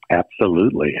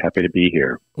 Absolutely. Happy to be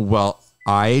here. Well,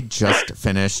 I just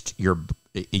finished your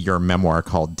memoir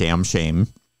called Damn Shame.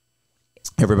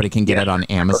 Everybody can get it on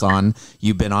Amazon.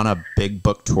 You've been on a big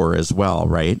book tour as well,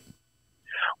 right?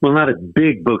 Well, not a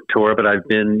big book tour, but I've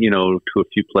been, to a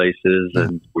few places,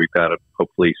 and we've got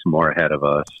hopefully some more ahead of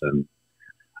us. And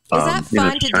Is that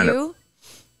fun to do?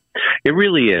 It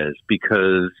really is,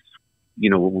 because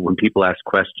when people ask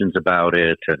questions about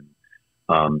it, and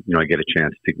I get a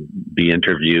chance to be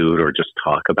interviewed or just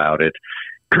talk about it,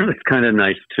 it's kind of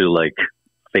nice to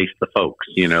face the folks,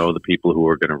 the people who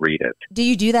are going to read it. Do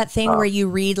you do that thing where you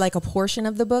read like a portion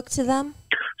of the book to them?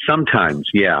 Sometimes,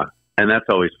 yeah. And that's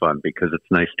always fun because it's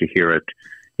nice to hear it,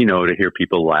 to hear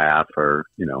people laugh or,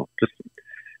 just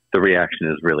the reaction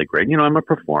is really great. I'm a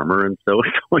performer, and so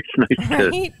it's always nice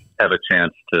to have a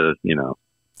chance to,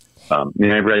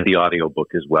 I read the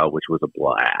audiobook as well, which was a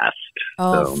blast.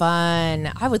 Oh, so,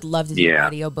 fun. I would love to do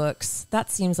audiobooks. That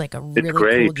seems like a really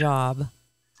cool job.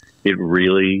 It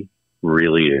really,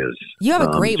 really is. You have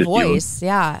a great voice.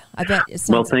 Yeah. I bet it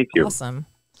sounds thank you. Awesome.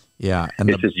 Yeah. And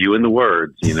it's just you and the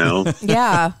words,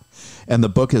 Yeah. And the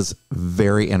book is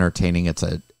very entertaining. It's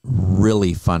a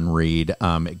really fun read.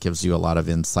 It gives you a lot of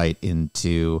insight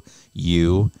into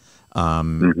you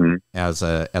as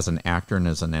an actor and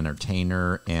as an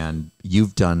entertainer. And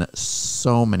you've done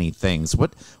so many things.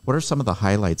 What are some of the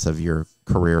highlights of your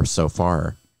career so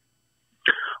far?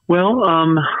 Well,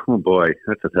 oh boy,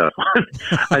 that's a tough one.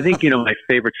 I think, my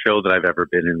favorite show that I've ever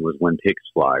been in was When Pigs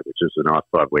Fly, which is an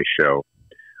off-Broadway show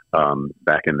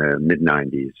back in the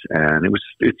mid-'90s. And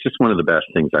it's just one of the best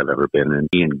things I've ever been in.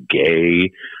 Being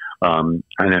gay. And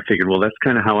I figured, well, that's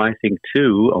kind of how I think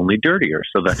too, only dirtier.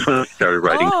 So that's when I started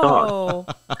writing songs.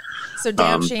 So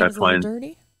Damn Shame is a little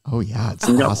dirty? Oh, yeah. It's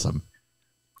awesome.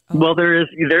 Well, there is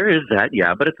that,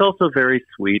 yeah. But it's also very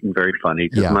sweet and very funny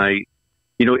because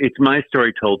it's my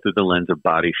story told through the lens of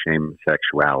body shame and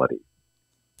sexuality.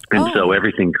 And so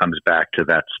everything comes back to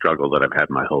that struggle that I've had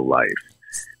my whole life,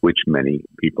 which many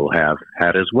people have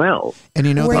had as well. And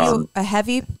were you a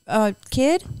heavy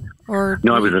kid? Or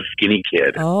no, I was a skinny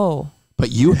kid. Oh.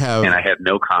 But you have... And I had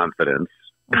no confidence.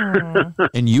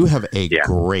 And you have a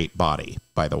great body,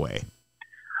 by the way.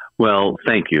 Well,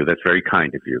 thank you. That's very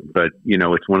kind of you. But,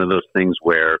 it's one of those things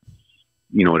where,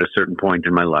 at a certain point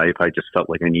in my life, I just felt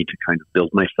like I need to kind of build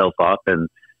myself up and,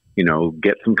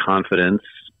 get some confidence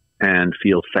and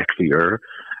feel sexier.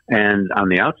 And on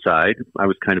the outside, I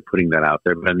was kind of putting that out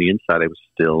there. But on the inside, I was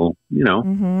still,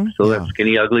 still that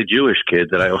skinny, ugly Jewish kid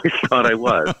that I always thought I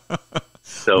was.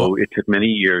 So it took many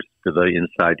years for the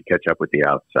inside to catch up with the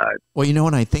outside. Well,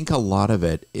 and I think a lot of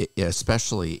it,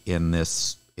 especially in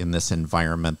this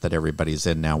environment that everybody's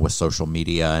in now with social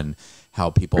media and how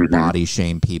people body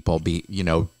shame people,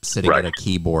 sitting at a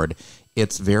keyboard.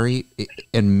 It's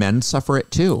and men suffer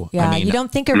it too. Yeah, I mean, you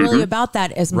don't think really about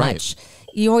that as much.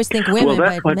 You always think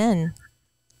women, but men.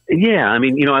 Yeah, I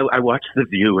mean, I watch The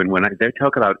View, and when they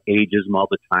talk about ageism all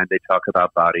the time, they talk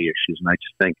about body issues, and I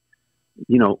just think,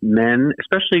 men,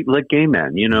 especially like gay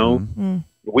men,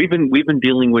 we've been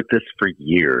dealing with this for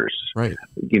years. Right.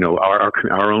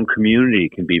 Our own community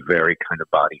can be very kind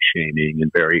of body shaming and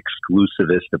very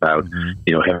exclusivist about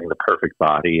having the perfect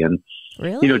body, and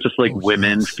really, just like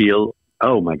women feel.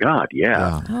 Oh my God,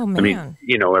 yeah. Oh man. I mean,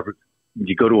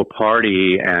 you go to a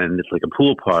party and it's like a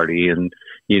pool party, and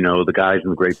the guys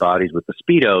in the great bodies with the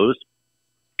Speedos,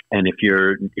 And if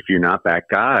you're not that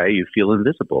guy, you feel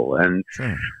invisible. And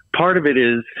Sure. part of it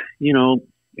is, you know,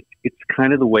 it's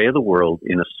kind of the way of the world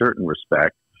in a certain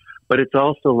respect, but it's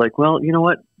also like, well, you know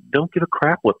what? Don't give a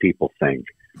crap what people think.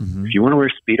 Mhm. If you want to wear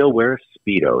a Speedo, wear a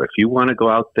Speedo. If you want to go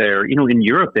out there, you know, in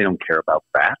Europe, they don't care about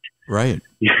that. Right.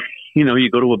 You know, you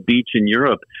go to a beach in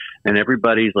Europe and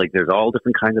everybody's like, there's all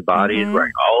different kinds of bodies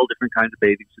wearing all different kinds of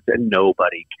bathing suits and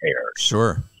nobody cares.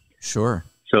 Sure. Sure.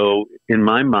 So in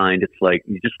my mind, it's like,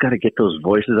 you just got to get those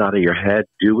voices out of your head,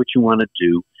 do what you want to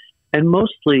do. And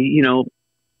mostly, you know,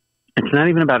 it's not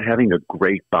even about having a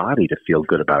great body to feel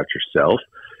good about yourself.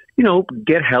 You know,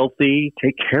 get healthy,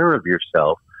 take care of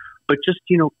yourself, but just,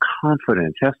 you know,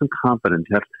 confidence, have some confidence,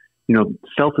 have, you know,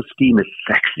 self-esteem is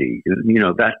sexy. You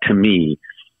know, that to me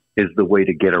is the way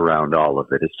to get around all of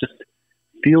it. It's just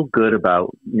feel good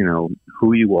about, you know,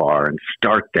 who you are and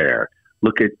start there.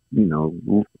 Look at, you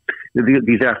know,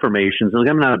 these affirmations. Like,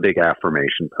 I'm not a big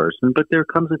affirmation person, but there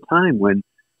comes a time when,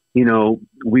 you know,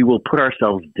 we will put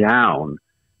ourselves down,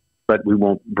 but we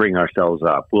won't bring ourselves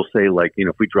up. We'll say, like, you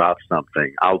know, if we drop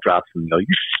something, I'll drop something and go,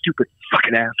 you stupid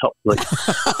fucking asshole. Like,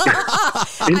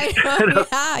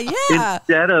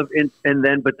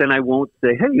 but then I won't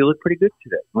say, hey, you look pretty good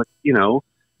today. Like, you know,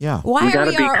 Yeah. Why We are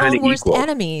gotta we be our kinda own worst equal.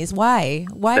 enemies? Why?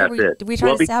 Why That's it. do we try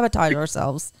Well, to sabotage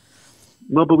ourselves?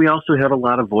 well, but we also have a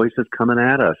lot of voices coming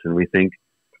at us, and we think,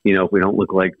 you know, if we don't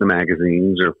look like the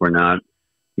magazines, or if we're not,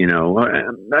 you know,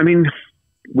 I mean,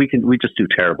 we just do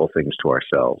terrible things to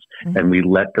ourselves, and we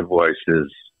let the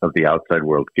voices of the outside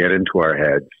world get into our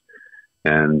heads,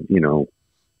 and, you know,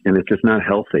 and it's just not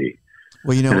healthy.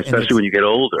 Well, you know, And and especially it's- when you get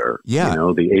older, Yeah. you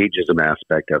know, the ageism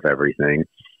aspect of everything.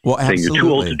 well, Saying absolutely. you're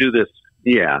too old to do this.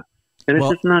 Yeah. And it's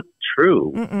Well- just not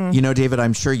true. You know, David,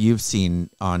 I'm sure you've seen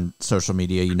on social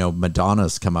media, you know,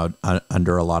 Madonna's come out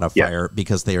under a lot of Yeah. fire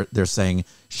because they're saying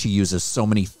she uses so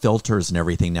many filters and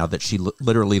everything now that she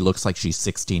literally looks like she's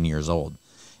 16 years old.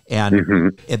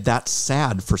 And that's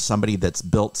sad for somebody that's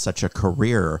built such a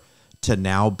career to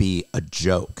now be a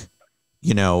joke,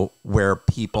 you know, where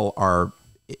people are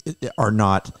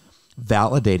not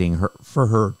validating her for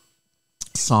her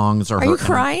songs or Are her you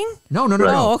crying? No.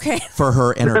 Oh, okay. For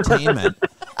her entertainment.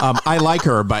 I like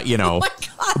her, but you know,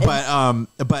 Oh my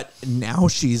God. but now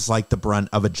she's like the brunt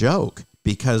of a joke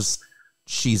because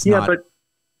she's Yeah, not.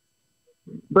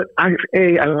 but I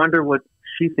wonder what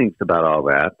she thinks about all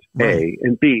that. Right. A,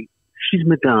 and B, she's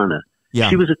Madonna. Yeah.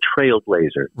 She was a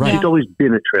trailblazer. Right. She's always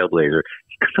been a trailblazer.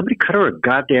 Somebody cut her a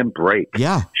goddamn break.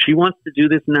 Yeah. She wants to do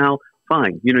this now.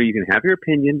 Fine. You know, you can have your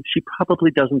opinion. She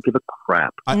probably doesn't give a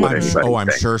crap. I'm what anybody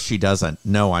thinks. sure she doesn't.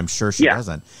 No, I'm sure she Yeah.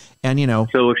 doesn't. And you know,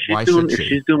 So if why she's doing should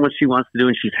she? what she wants to do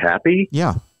and she's happy,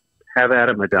 Yeah. have at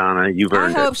it, Madonna. You've I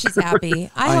earned hope it. she's happy.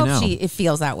 I I hope know. she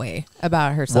feels that way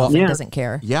about herself Well- and Yeah. doesn't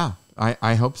care. Yeah.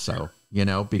 I hope so. You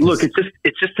know, because Look,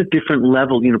 it's just a different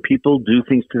level. You know, people do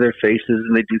things to their faces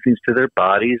and they do things to their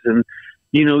bodies, and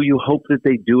you know, you hope that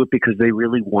they do it because they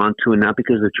really want to, and not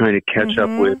because they're trying to catch up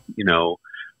with, you know,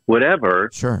 whatever.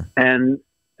 sure. And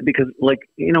because, like,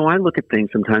 you know, I look at things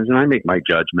sometimes and I make my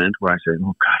judgment where I say, "Oh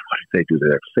God, what did they do to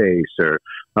their face?" Or,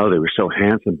 "Oh, they were so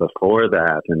handsome before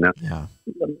that," and Yeah.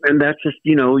 that's just,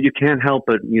 you know, you can't help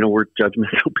it. You know, we're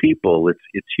judgmental people. It's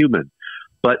human.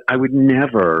 But I would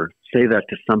never say that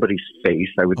to somebody's face.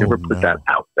 I would never put no. that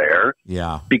out there.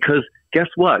 Yeah. Because guess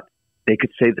what? They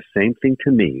could say the same thing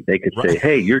to me. They could say, Right.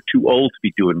 "Hey, you're too old to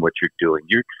be doing what you're doing.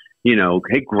 You're, you know,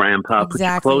 hey, Grandpa, put your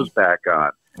Exactly. clothes back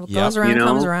on." What Yep. goes around You know?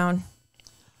 comes around.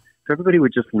 If everybody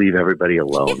would just leave everybody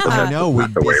alone. Yeah. But that's I know not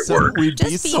we'd the way be it so works. we'd be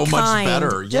Just be so much kind.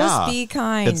 better. Just Yeah. be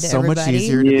kind, It's so much everybody.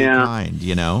 easier to Yeah. be kind,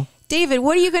 you know. David,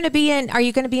 what are you going to be in? Are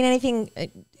you going to be in anything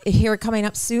here coming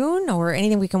up soon, or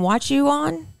anything we can watch you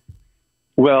on?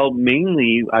 Well,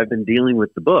 mainly I've been dealing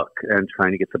with the book and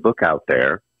trying to get the book out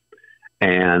there.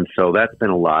 And so that's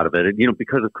been a lot of it. And, you know,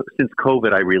 because since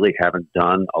COVID, I really haven't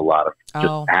done a lot of just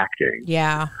Oh. acting.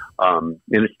 Yeah. And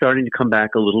it's starting to come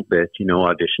back a little bit, you know,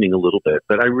 auditioning a little bit.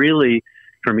 But I really,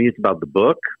 for me, it's about the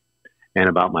book and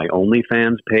about my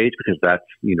OnlyFans page, because that's,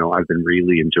 you know, I've been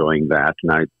really enjoying that,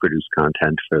 and I produce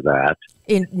content for that.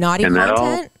 In naughty And that all-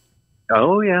 content?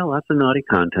 Oh, yeah, lots of naughty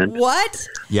content. What?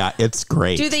 Yeah, it's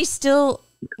great. Do they still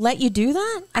let you do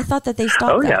that? I thought that they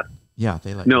stopped Oh, yeah. that. Yeah,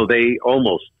 they like No, they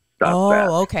almost stopped Oh, that.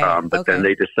 okay, But then okay.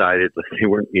 they decided that they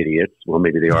weren't idiots. Well,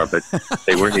 maybe they are, but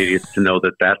they weren't idiots to know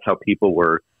that that's how people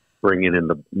were bringing in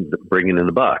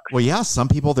the bucks. Well, yeah, some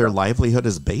people their livelihood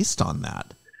is based on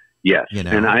that. Yes, You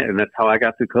know. and that's how I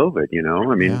got through COVID. You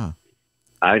know, I mean, Yeah.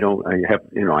 I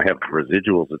have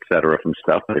residuals, et cetera, from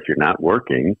stuff. But if you're not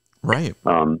working, Right.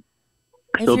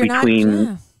 If so you're not, between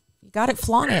yeah. You got it.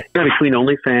 Flaunt it. Yeah, between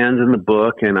OnlyFans and the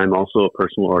book, and I'm also a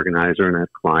personal organizer and I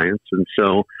have clients. And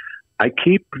so I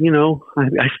keep,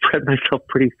 I spread myself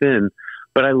pretty thin,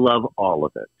 but I love all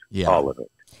of it. Yeah. All of it.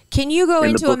 Can you go In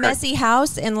the into a book, messy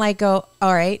house and like go,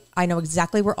 all right, I know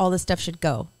exactly where all this stuff should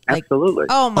go? Like, Absolutely.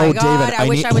 oh my God, David, I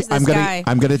wish I was this guy.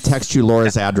 I'm gonna text you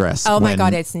Laura's address. Oh my when-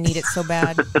 God, I need it so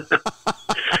bad.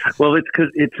 Well, it's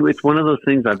because it's one of those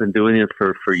things. I've been doing it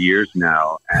for years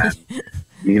now, and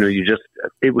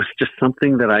it was just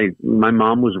something that my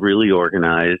mom was really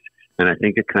organized, and I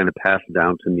think it kind of passed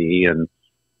down to me. And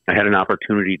I had an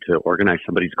opportunity to organize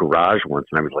somebody's garage once,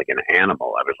 and I was like an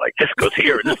animal. I was like, this goes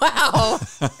here, and, Wow.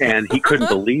 and he couldn't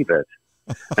believe it.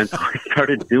 And so I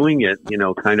started doing it,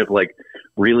 kind of like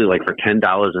really like for $10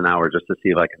 an hour just to see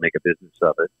if I could make a business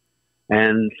of it.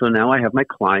 And so now I have my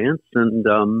clients, and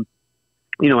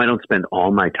I don't spend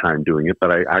all my time doing it,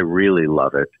 but I really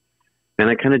love it. And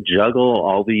I kind of juggle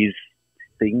all these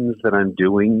things that I'm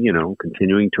doing,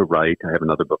 continuing to write. I have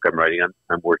another book I'm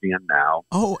working on now.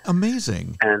 Oh,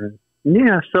 amazing. And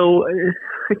yeah, so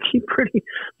I keep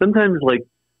sometimes like,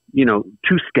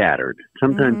 too scattered.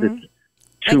 Sometimes it's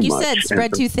too Like you much. said,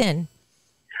 spread too thin.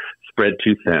 Spread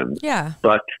too thin. Yeah.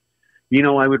 But,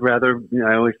 I would rather,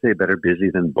 I always say better busy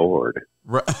than bored.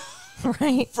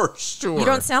 Right. For sure. You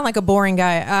don't sound like a boring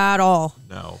guy at all.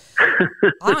 No. I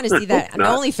want to see that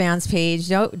Not. OnlyFans page.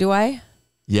 Do I?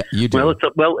 Yeah, you do.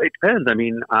 Well, it depends. I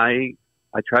mean, I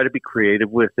try to be creative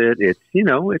with it. It's,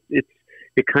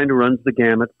 it kind of runs the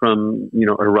gamut from,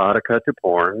 erotica to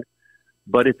porn,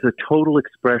 but it's a total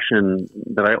expression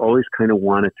that I always kind of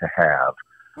wanted to have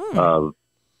of,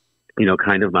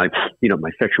 kind of my,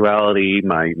 my sexuality,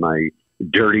 my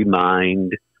dirty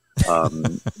mind, because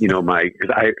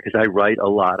I write a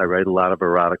lot. I write a lot of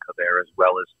erotica there, as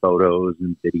well as photos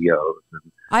and videos.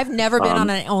 And, I've never been on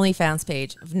an OnlyFans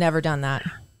page. I've never done that.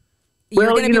 Well,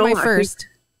 You're going to be my I first.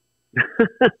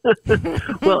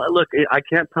 Well, look, I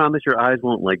can't promise your eyes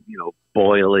won't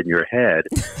boil in your head,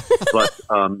 but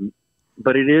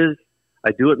it is. I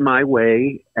do it my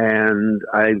way, and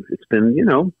it's been,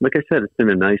 like I said, it's been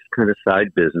a nice kind of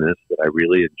side business that I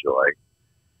really enjoy.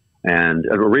 And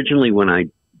originally, when I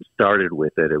started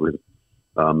with it, it was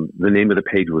the name of the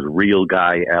page was Real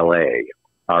Guy LA,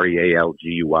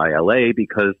 REALGUYLA,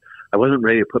 because I wasn't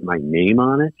ready to put my name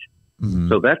on it. Mhm.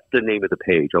 So that's the name of the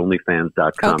page,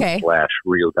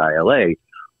 onlyfans.com/realguyla.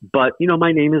 But,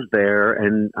 my name is there,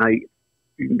 and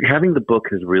having the book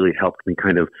has really helped me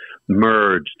kind of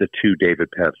merge the two David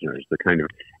Pevsners, the kind of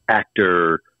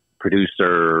actor,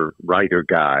 producer, writer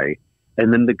guy,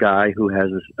 and then the guy who has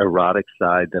this erotic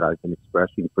side that I've been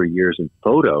expressing for years in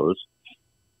photos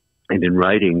and in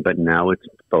writing, but now it's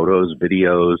photos,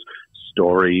 videos,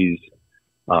 stories.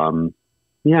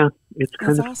 It's kind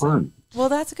That's of awesome. fun. Well,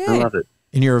 that's good. I love it.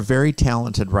 And you're a very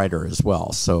talented writer as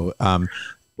well. So,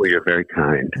 Well, you're very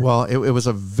kind. well, it was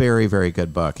a very, very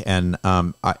good book. And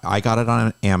I got it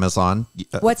on Amazon.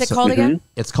 What's it called again?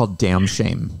 It's called Damn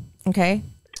Shame. Okay.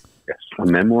 Yes. A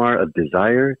memoir of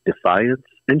desire, defiance,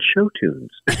 and show tunes.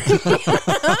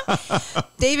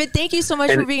 David, thank you so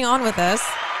much for being on with us.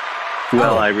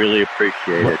 Well, I really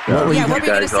appreciate it. what were Yeah, you what were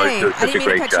you going to guys always say? do I such a didn't mean to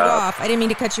great cut you job. off. I didn't mean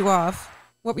to cut you off.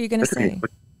 What were you going to say?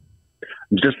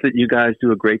 Just that you guys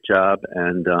do a great job,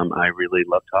 and I really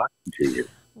love talking to you.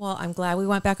 Well, I'm glad we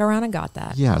went back around and got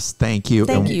that. Yes, thank you.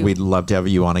 Thank and you. We'd love to have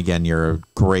you on again. You're a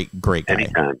great, great guy.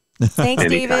 Anytime. Thanks,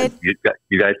 Anytime. David.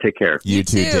 You guys take care. You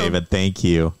too, too. David. Thank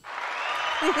you.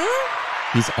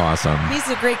 He's awesome. He's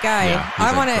a great guy. Yeah, he's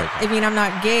I a want to, great guy. I mean, I'm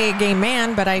not gay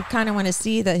man, but I kind of want to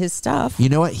see his stuff. You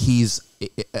know what? He's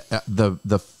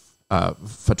the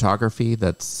photography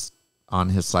that's on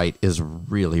his site is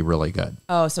really, really good.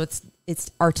 Oh, so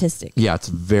it's artistic. Yeah, it's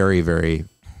very, very.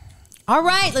 All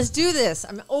right, let's do this.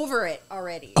 I'm over it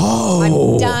already. Oh.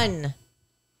 I'm done.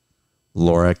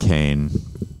 Laura Kane.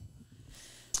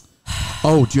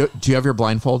 Oh, do you have your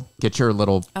blindfold? Get your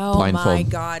little Oh blindfold. my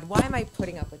God. Why am I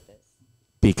putting up with this?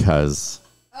 Because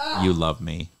you love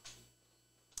me.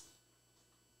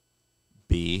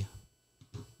 B,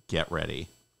 get ready.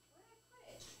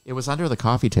 It was under the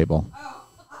coffee table.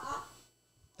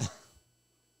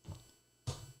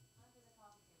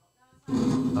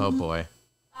 Oh boy.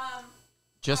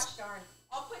 Just Darn.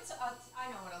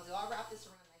 I know what I'll do. I'll wrap this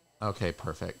around my head. okay,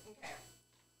 perfect. Okay.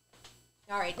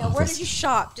 All right. Now, where did you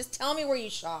shop? Just tell me where you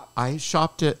shop. I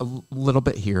shopped it a little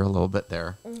bit here, a little bit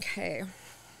there. Okay.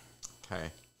 Okay.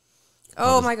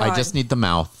 Oh my God. I just need the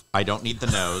mouth. I don't need the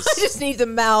nose. I just need the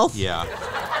mouth. Yeah.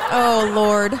 Oh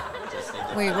Lord.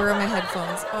 Wait, where are my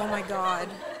headphones? Oh my God.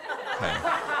 Okay.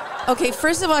 Okay,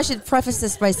 first of all, I should preface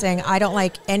this by saying I don't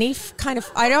like any kind of.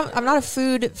 I'm not a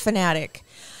food fanatic.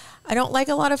 I don't like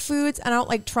a lot of foods. And I don't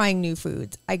like trying new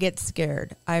foods. I get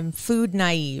scared. I'm food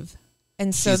naive.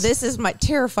 And so this is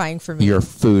terrifying for me. You're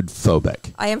food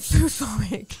phobic. I am food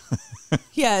phobic.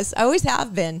 Yes, I always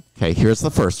have been. Okay, here's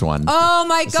the first one. Oh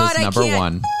my This God, is I number can't.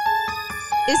 one.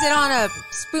 Is it on a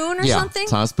spoon or something?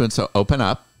 It's on a spoon. So open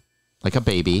up like a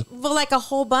baby. Well, like a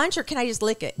whole bunch, or can I just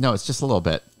lick it? No, it's just a little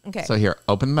bit. Okay. So here,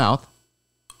 open the mouth.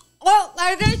 Well,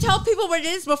 I'm going to tell people what it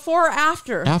is before or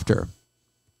after. After.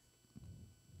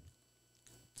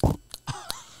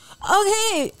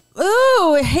 Okay.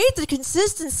 Ooh, I hate the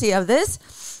consistency of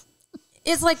this.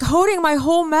 It's like coating my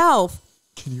whole mouth.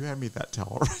 Can you hand me that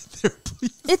towel right there,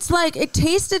 please? It's like it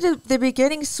tasted at the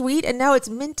beginning sweet, and now it's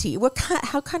minty.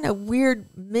 How kind of weird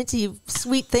minty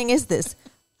sweet thing is this?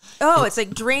 Oh, it's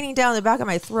like draining down the back of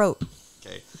my throat.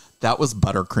 Okay. That was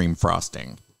buttercream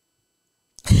frosting.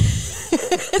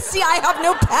 See, I have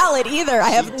no palate either. I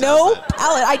have no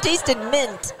palate. I tasted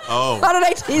mint. Oh. How did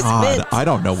I taste mint? I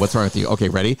don't know what's wrong with you. Okay,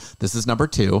 ready? This is number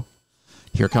 2.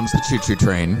 Here comes the choo-choo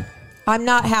train. I'm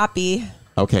not happy.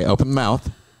 Okay, open the mouth.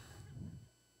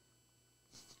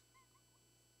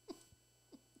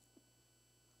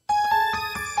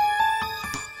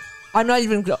 I'm not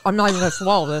even gonna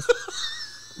swallow this.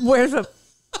 Where's the?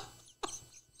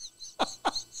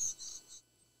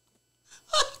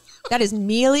 That is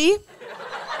mealy.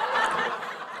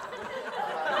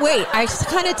 Wait, I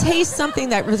kind of taste something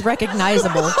that was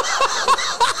recognizable.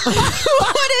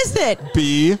 What is it?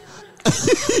 B. What is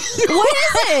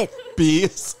it? B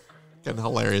is fucking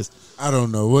hilarious. I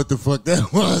don't know what the fuck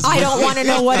that was. I don't want to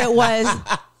know what it was.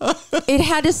 It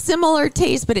had a similar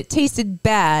taste, but it tasted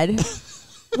bad.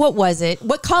 What was it?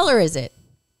 What color is it?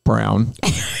 Brown.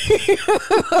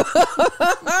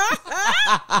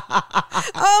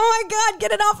 Oh my God,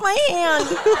 get it off my hand.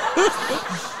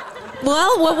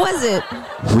 Well, what was it?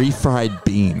 Refried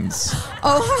beans.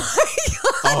 Oh my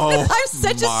God. Oh, I'm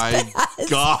such a spaz.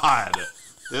 God.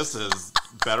 This is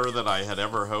better than I had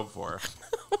ever hoped for.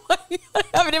 I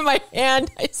have it in my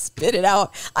hand. I spit it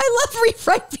out. I love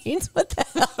refried beans. What the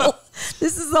hell?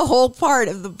 This is the whole part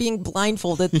of the being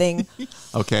blindfolded thing.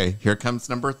 Okay, here comes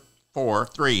number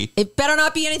 3. It better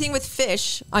not be anything with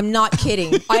fish. I'm not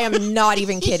kidding. I am not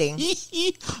even kidding.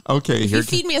 Okay, If you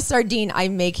feed me a sardine, I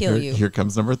may kill you. Here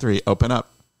comes number 3. Open up.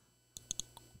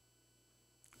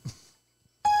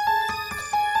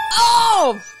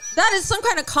 Oh, that is some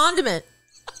kind of condiment.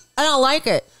 I don't like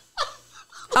it.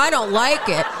 I don't like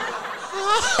it.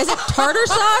 Is it tartar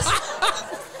sauce?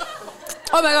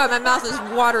 Oh my God, my mouth is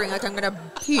watering like I'm going to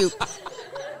puke.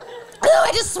 Oh,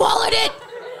 I just swallowed it.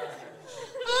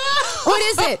 What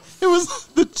is it? It was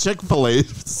the Chick-fil-A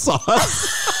sauce.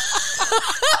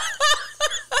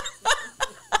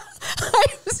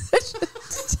 I'm such a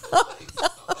dumb.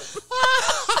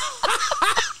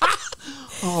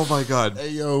 Oh my God. Hey,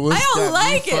 yo, what's I don't got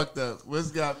like me it. fucked up?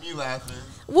 What's got me laughing?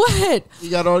 What? You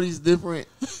got all these different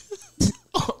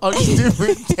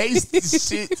taste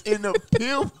shit in a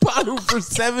pill bottle for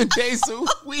 7 days a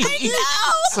week.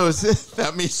 So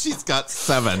that means she's got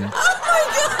 7. Oh my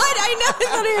God, I know. I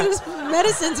thought he had his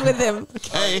medicines with him.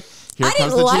 Okay. Here I comes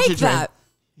didn't the like choo-choo train. that.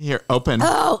 Here, open.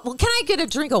 Oh, well, can I get a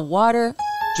drink of water?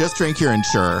 Just drink your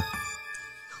Ensure.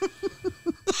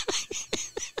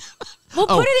 Well,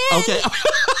 put it in. Okay.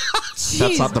 Jeez.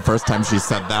 That's not the first time she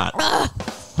said that.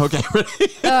 Okay, ready?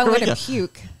 I'm Here we going go. to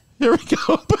puke. Here we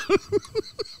go.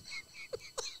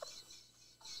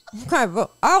 Okay,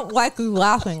 but I don't like you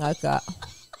laughing like that.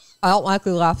 I don't like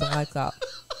you laughing like that.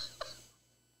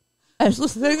 It's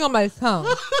just sitting on my tongue.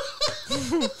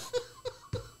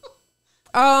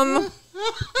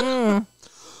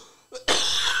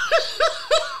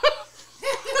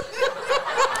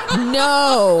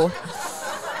 No.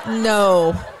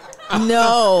 No.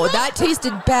 That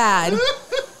tasted bad.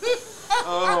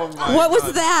 Oh my What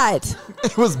was that?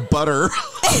 It was butter. Why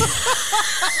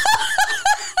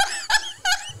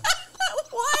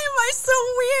am I so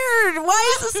weird?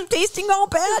 Why is this tasting all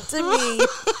bad to me?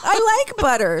 I like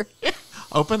butter.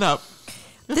 Open up.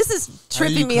 This is How do you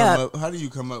tripping me come up. How do you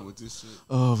come up with this shit?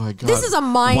 Oh my God. This is a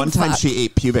mind One time fuck. she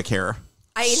ate pubic hair.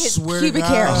 I ate his Swear to pubic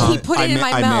God. hair. He put it in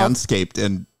my I mouth. manscaped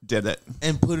and did it.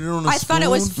 And put it on a I thought it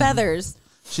was spoon? feathers.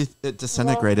 It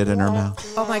disintegrated in her mouth.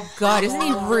 Oh my God, isn't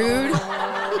he rude?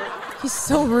 He's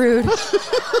so rude.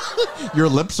 Your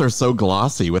lips are so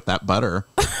glossy with that butter.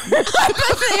 They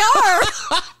are.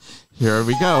 Here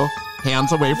we go.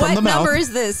 Hands away from What the mouth. number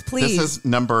is this, please? This is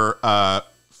number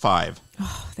 5.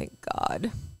 Oh, thank God.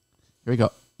 Here we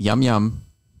go. Yum yum.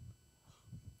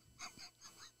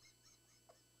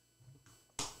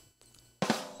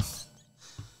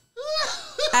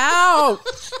 Ouch.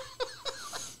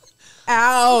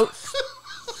 Ouch.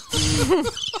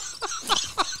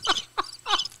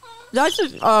 That's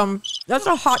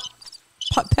a hot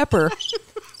pepper.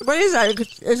 What is that?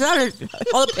 Is that a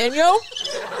jalapeno?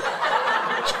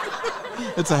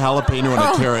 It's a jalapeno and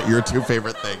a carrot. Your two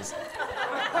favorite things.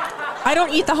 I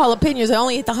don't eat the jalapenos. I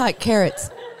only eat the hot carrots.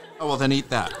 Oh, well, then eat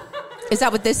that. Is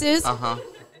that what this is? Uh-huh.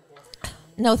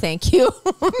 No, thank you.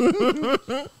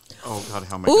 Oh, God,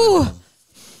 how am I Ooh. gonna...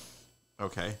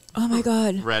 Okay. Oh, my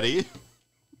God. Ready?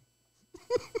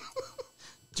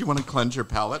 Do you want to cleanse your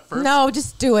palate first? No,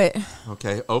 just do it.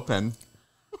 Okay, open.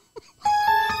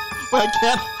 Well,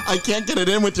 I can't get it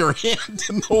in with your hand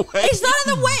in the way. It's not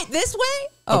in the way. This way?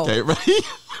 Oh. Okay, ready?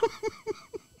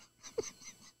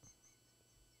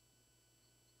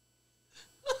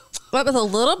 But with a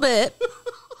little bit.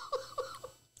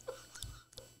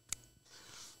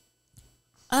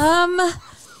 I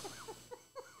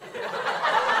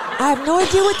have no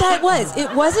idea what that was.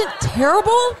 It wasn't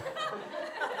terrible,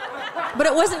 but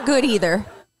it wasn't good either.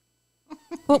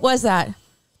 What was that?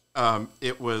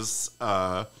 It was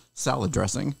salad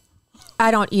dressing.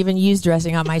 I don't even use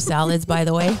dressing on my salads, by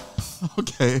the way.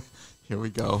 Okay, here we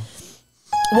go.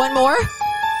 One more?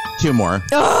 2 more.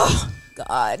 Oh,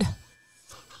 God.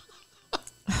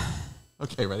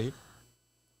 Okay, ready?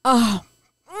 Oh.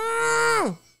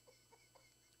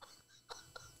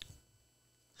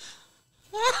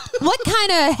 What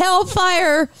kind of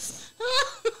hellfire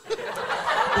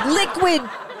liquid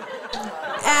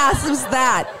ass was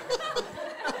that?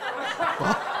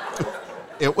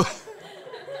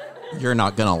 You're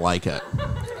not gonna like it.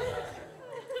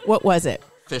 What was it?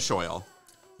 Fish oil.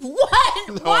 What?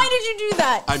 No, Why did you do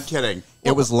that? I'm kidding.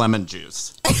 It was lemon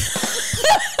juice.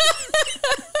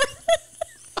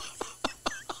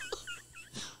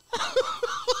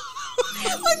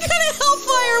 What kind of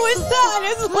hellfire was that?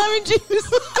 It's lemon juice.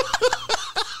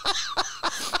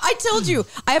 I told you,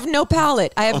 I have no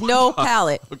palate. I have no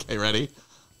palate. Okay, ready?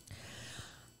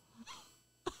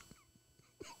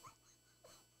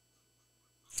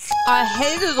 I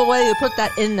hated the way you put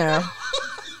that in there.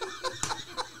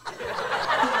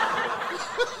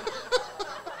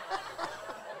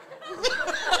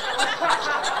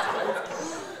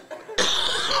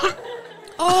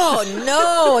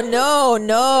 Oh,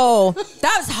 no.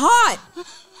 That was hot.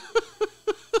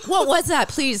 What was that,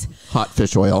 please? Hot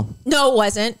fish oil. No, it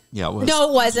wasn't. Yeah, it was. No,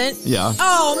 it wasn't. Yeah.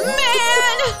 Oh, man.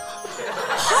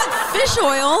 Hot fish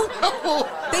oil?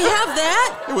 They have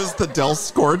that? It was the Del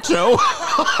Scorcho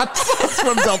hot sauce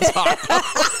from Del Taco.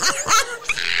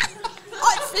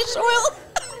 Hot fish oil?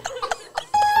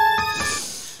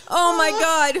 Oh, my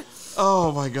God.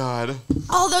 Oh, my God.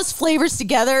 All those flavors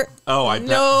together. Oh, I bet.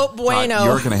 No bueno. God,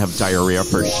 you're going to have diarrhea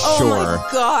for Oh, sure. my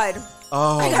God.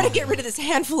 Oh. I got to get rid of this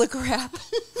handful of crap.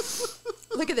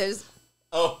 Look at this.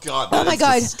 Oh, God. Oh, my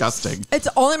God. Disgusting. It's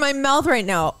all in my mouth right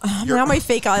now. Now my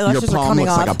fake eyelashes Your are palm coming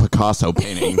looks off. like a Picasso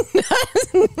painting.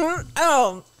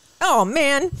 Oh,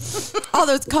 man. All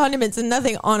those condiments and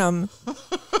nothing on them.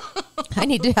 I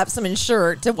need to have some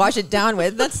Ensure to wash it down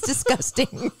with. That's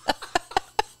disgusting.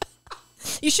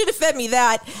 You should have fed me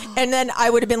that, and then I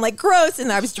would have been like, gross,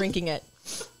 and I was drinking it.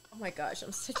 Oh, my gosh.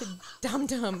 I'm such a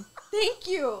dum-dum. Thank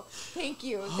you. Thank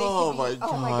you. Oh, my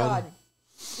Oh, my God. God.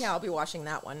 Yeah, I'll be watching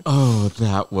that one. Oh,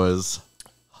 that was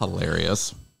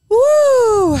hilarious.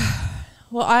 Woo!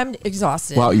 Well, I'm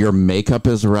exhausted. Wow, your makeup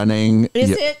is running. Is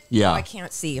it? Yeah. Oh, I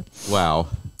can't see. Wow.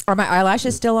 Are my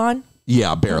eyelashes still on?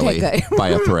 Yeah, barely. Okay, good. By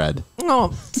a thread.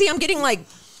 Oh, see, I'm getting like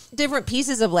different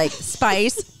pieces of like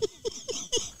spice.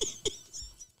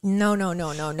 No.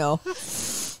 Oh,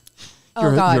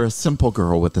 God. You're a simple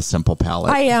girl with a simple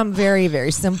palate. I am very, very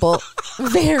simple.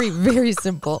 Very, very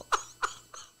simple.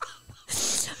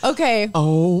 Okay.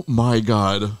 Oh, my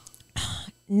God.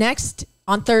 Next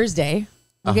on Thursday,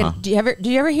 do you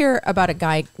ever hear about a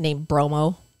guy named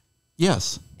Bromo?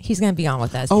 Yes. He's going to be on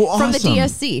with us. Oh, From the awesome.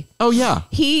 DSC. Oh, yeah.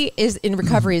 He is in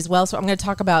recovery as well. So I'm going to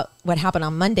talk about what happened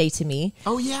on Monday to me.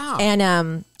 Oh, yeah.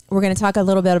 And we're going to talk a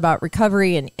little bit about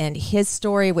recovery and his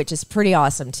story, which is pretty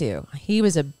awesome too. He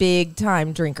was a big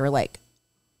time drinker, like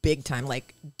big time,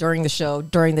 like during the show,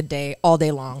 during the day, all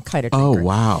day long kind of drinker. Oh,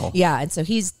 wow. Yeah. And so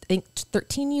he's, I think,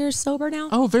 13 years sober now.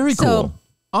 Oh, very So cool.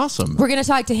 Awesome. We're going to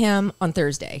talk to him on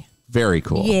Thursday. Very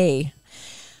cool. Yay.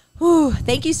 Whew.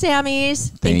 Thank you,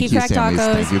 Sammy's. Thank you, Crack Sammy's.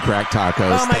 Tacos. Thank you, Crack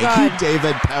Tacos. Oh, my Thank God. you,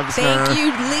 David Pevsner. Thank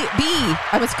you, B.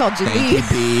 I was called you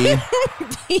Thank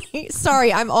you, B.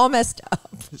 Sorry, I'm all messed up.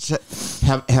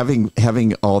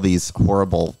 Having all these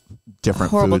horrible different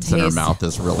Horrible foods in her taste. mouth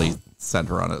is really sent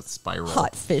her on a spiral.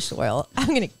 Hot fish oil. I'm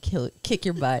going to kick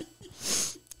your butt.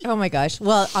 Oh, my gosh.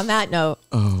 Well, on that note,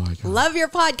 Oh, my God. love your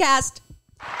podcast.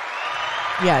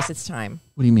 Yes, it's time.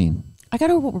 What do you mean? I got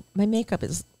to, my makeup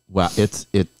is, Well,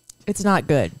 It's not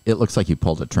good. It looks like you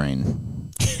pulled a train.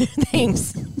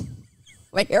 Thanks.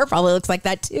 My hair probably looks like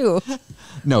that too.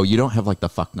 No, you don't have like the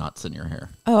fuck knots in your hair.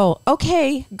 Oh,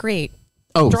 okay. Great.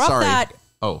 Oh, Drop sorry. that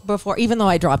Oh, before, even though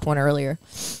I dropped one earlier.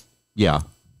 yeah.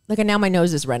 Look, and now my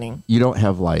nose is running. You don't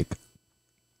have like,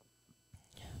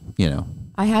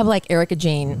 I have like Erica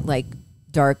Jane, like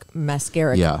dark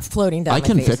mascara floating down I my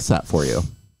can face. fix that for you.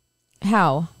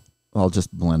 How? I'll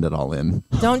just blend it all in.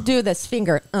 Don't do this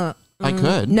finger. I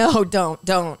could. No, don't.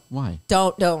 Why?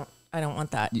 Don't. I don't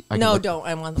want that. I No, can don't.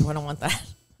 I don't want that. I don't want that.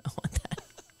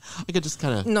 I could just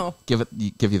kind of No. give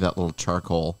you that little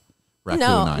charcoal raccoon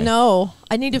eye. No.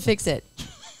 I need to fix it.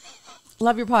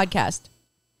 Love your podcast.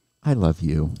 I love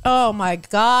you. Oh my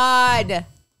God.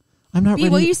 I'm not B,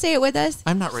 ready. will you say it with us?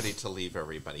 I'm not ready to leave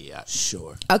everybody yet.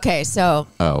 Sure. Okay, so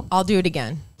Oh. I'll do it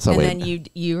again. So and wait. then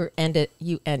you end it.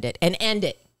 You end it. And end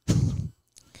it.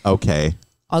 Okay.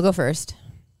 I'll go first.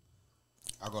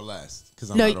 I'll go last because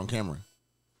I'm No, not on camera.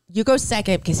 You go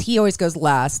second because he always goes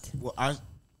last. Well, I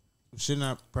shouldn't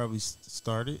I probably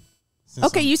start it?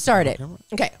 Okay, you start on it. camera?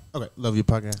 Okay. Okay, love your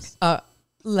podcast.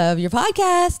 Love your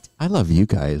podcast. I love you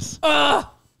guys.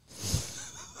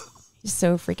 You're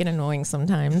so freaking annoying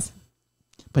sometimes.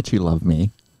 But you love me.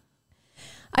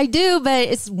 I do, but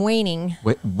it's waning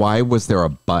Wait, why was there a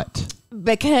but?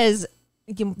 because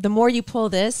the more you pull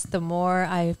this, the more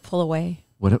I pull away.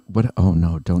 What oh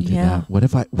no, don't do Yeah. that. What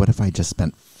if I just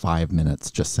spent 5 minutes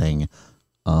just saying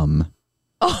Oh,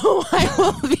 I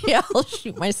will be. I'll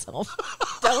shoot myself.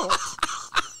 Don't.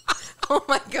 Oh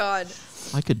my God.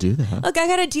 I could do that. Look, I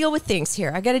got to deal with things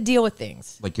here. I got to deal with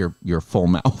things. Like your full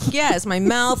mouth. Yes, my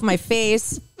mouth, my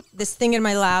face, this thing in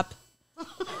my lap.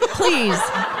 Please.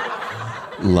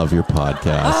 Love your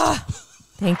podcast.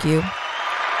 Thank you.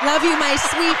 Love you, my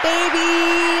sweet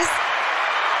babies.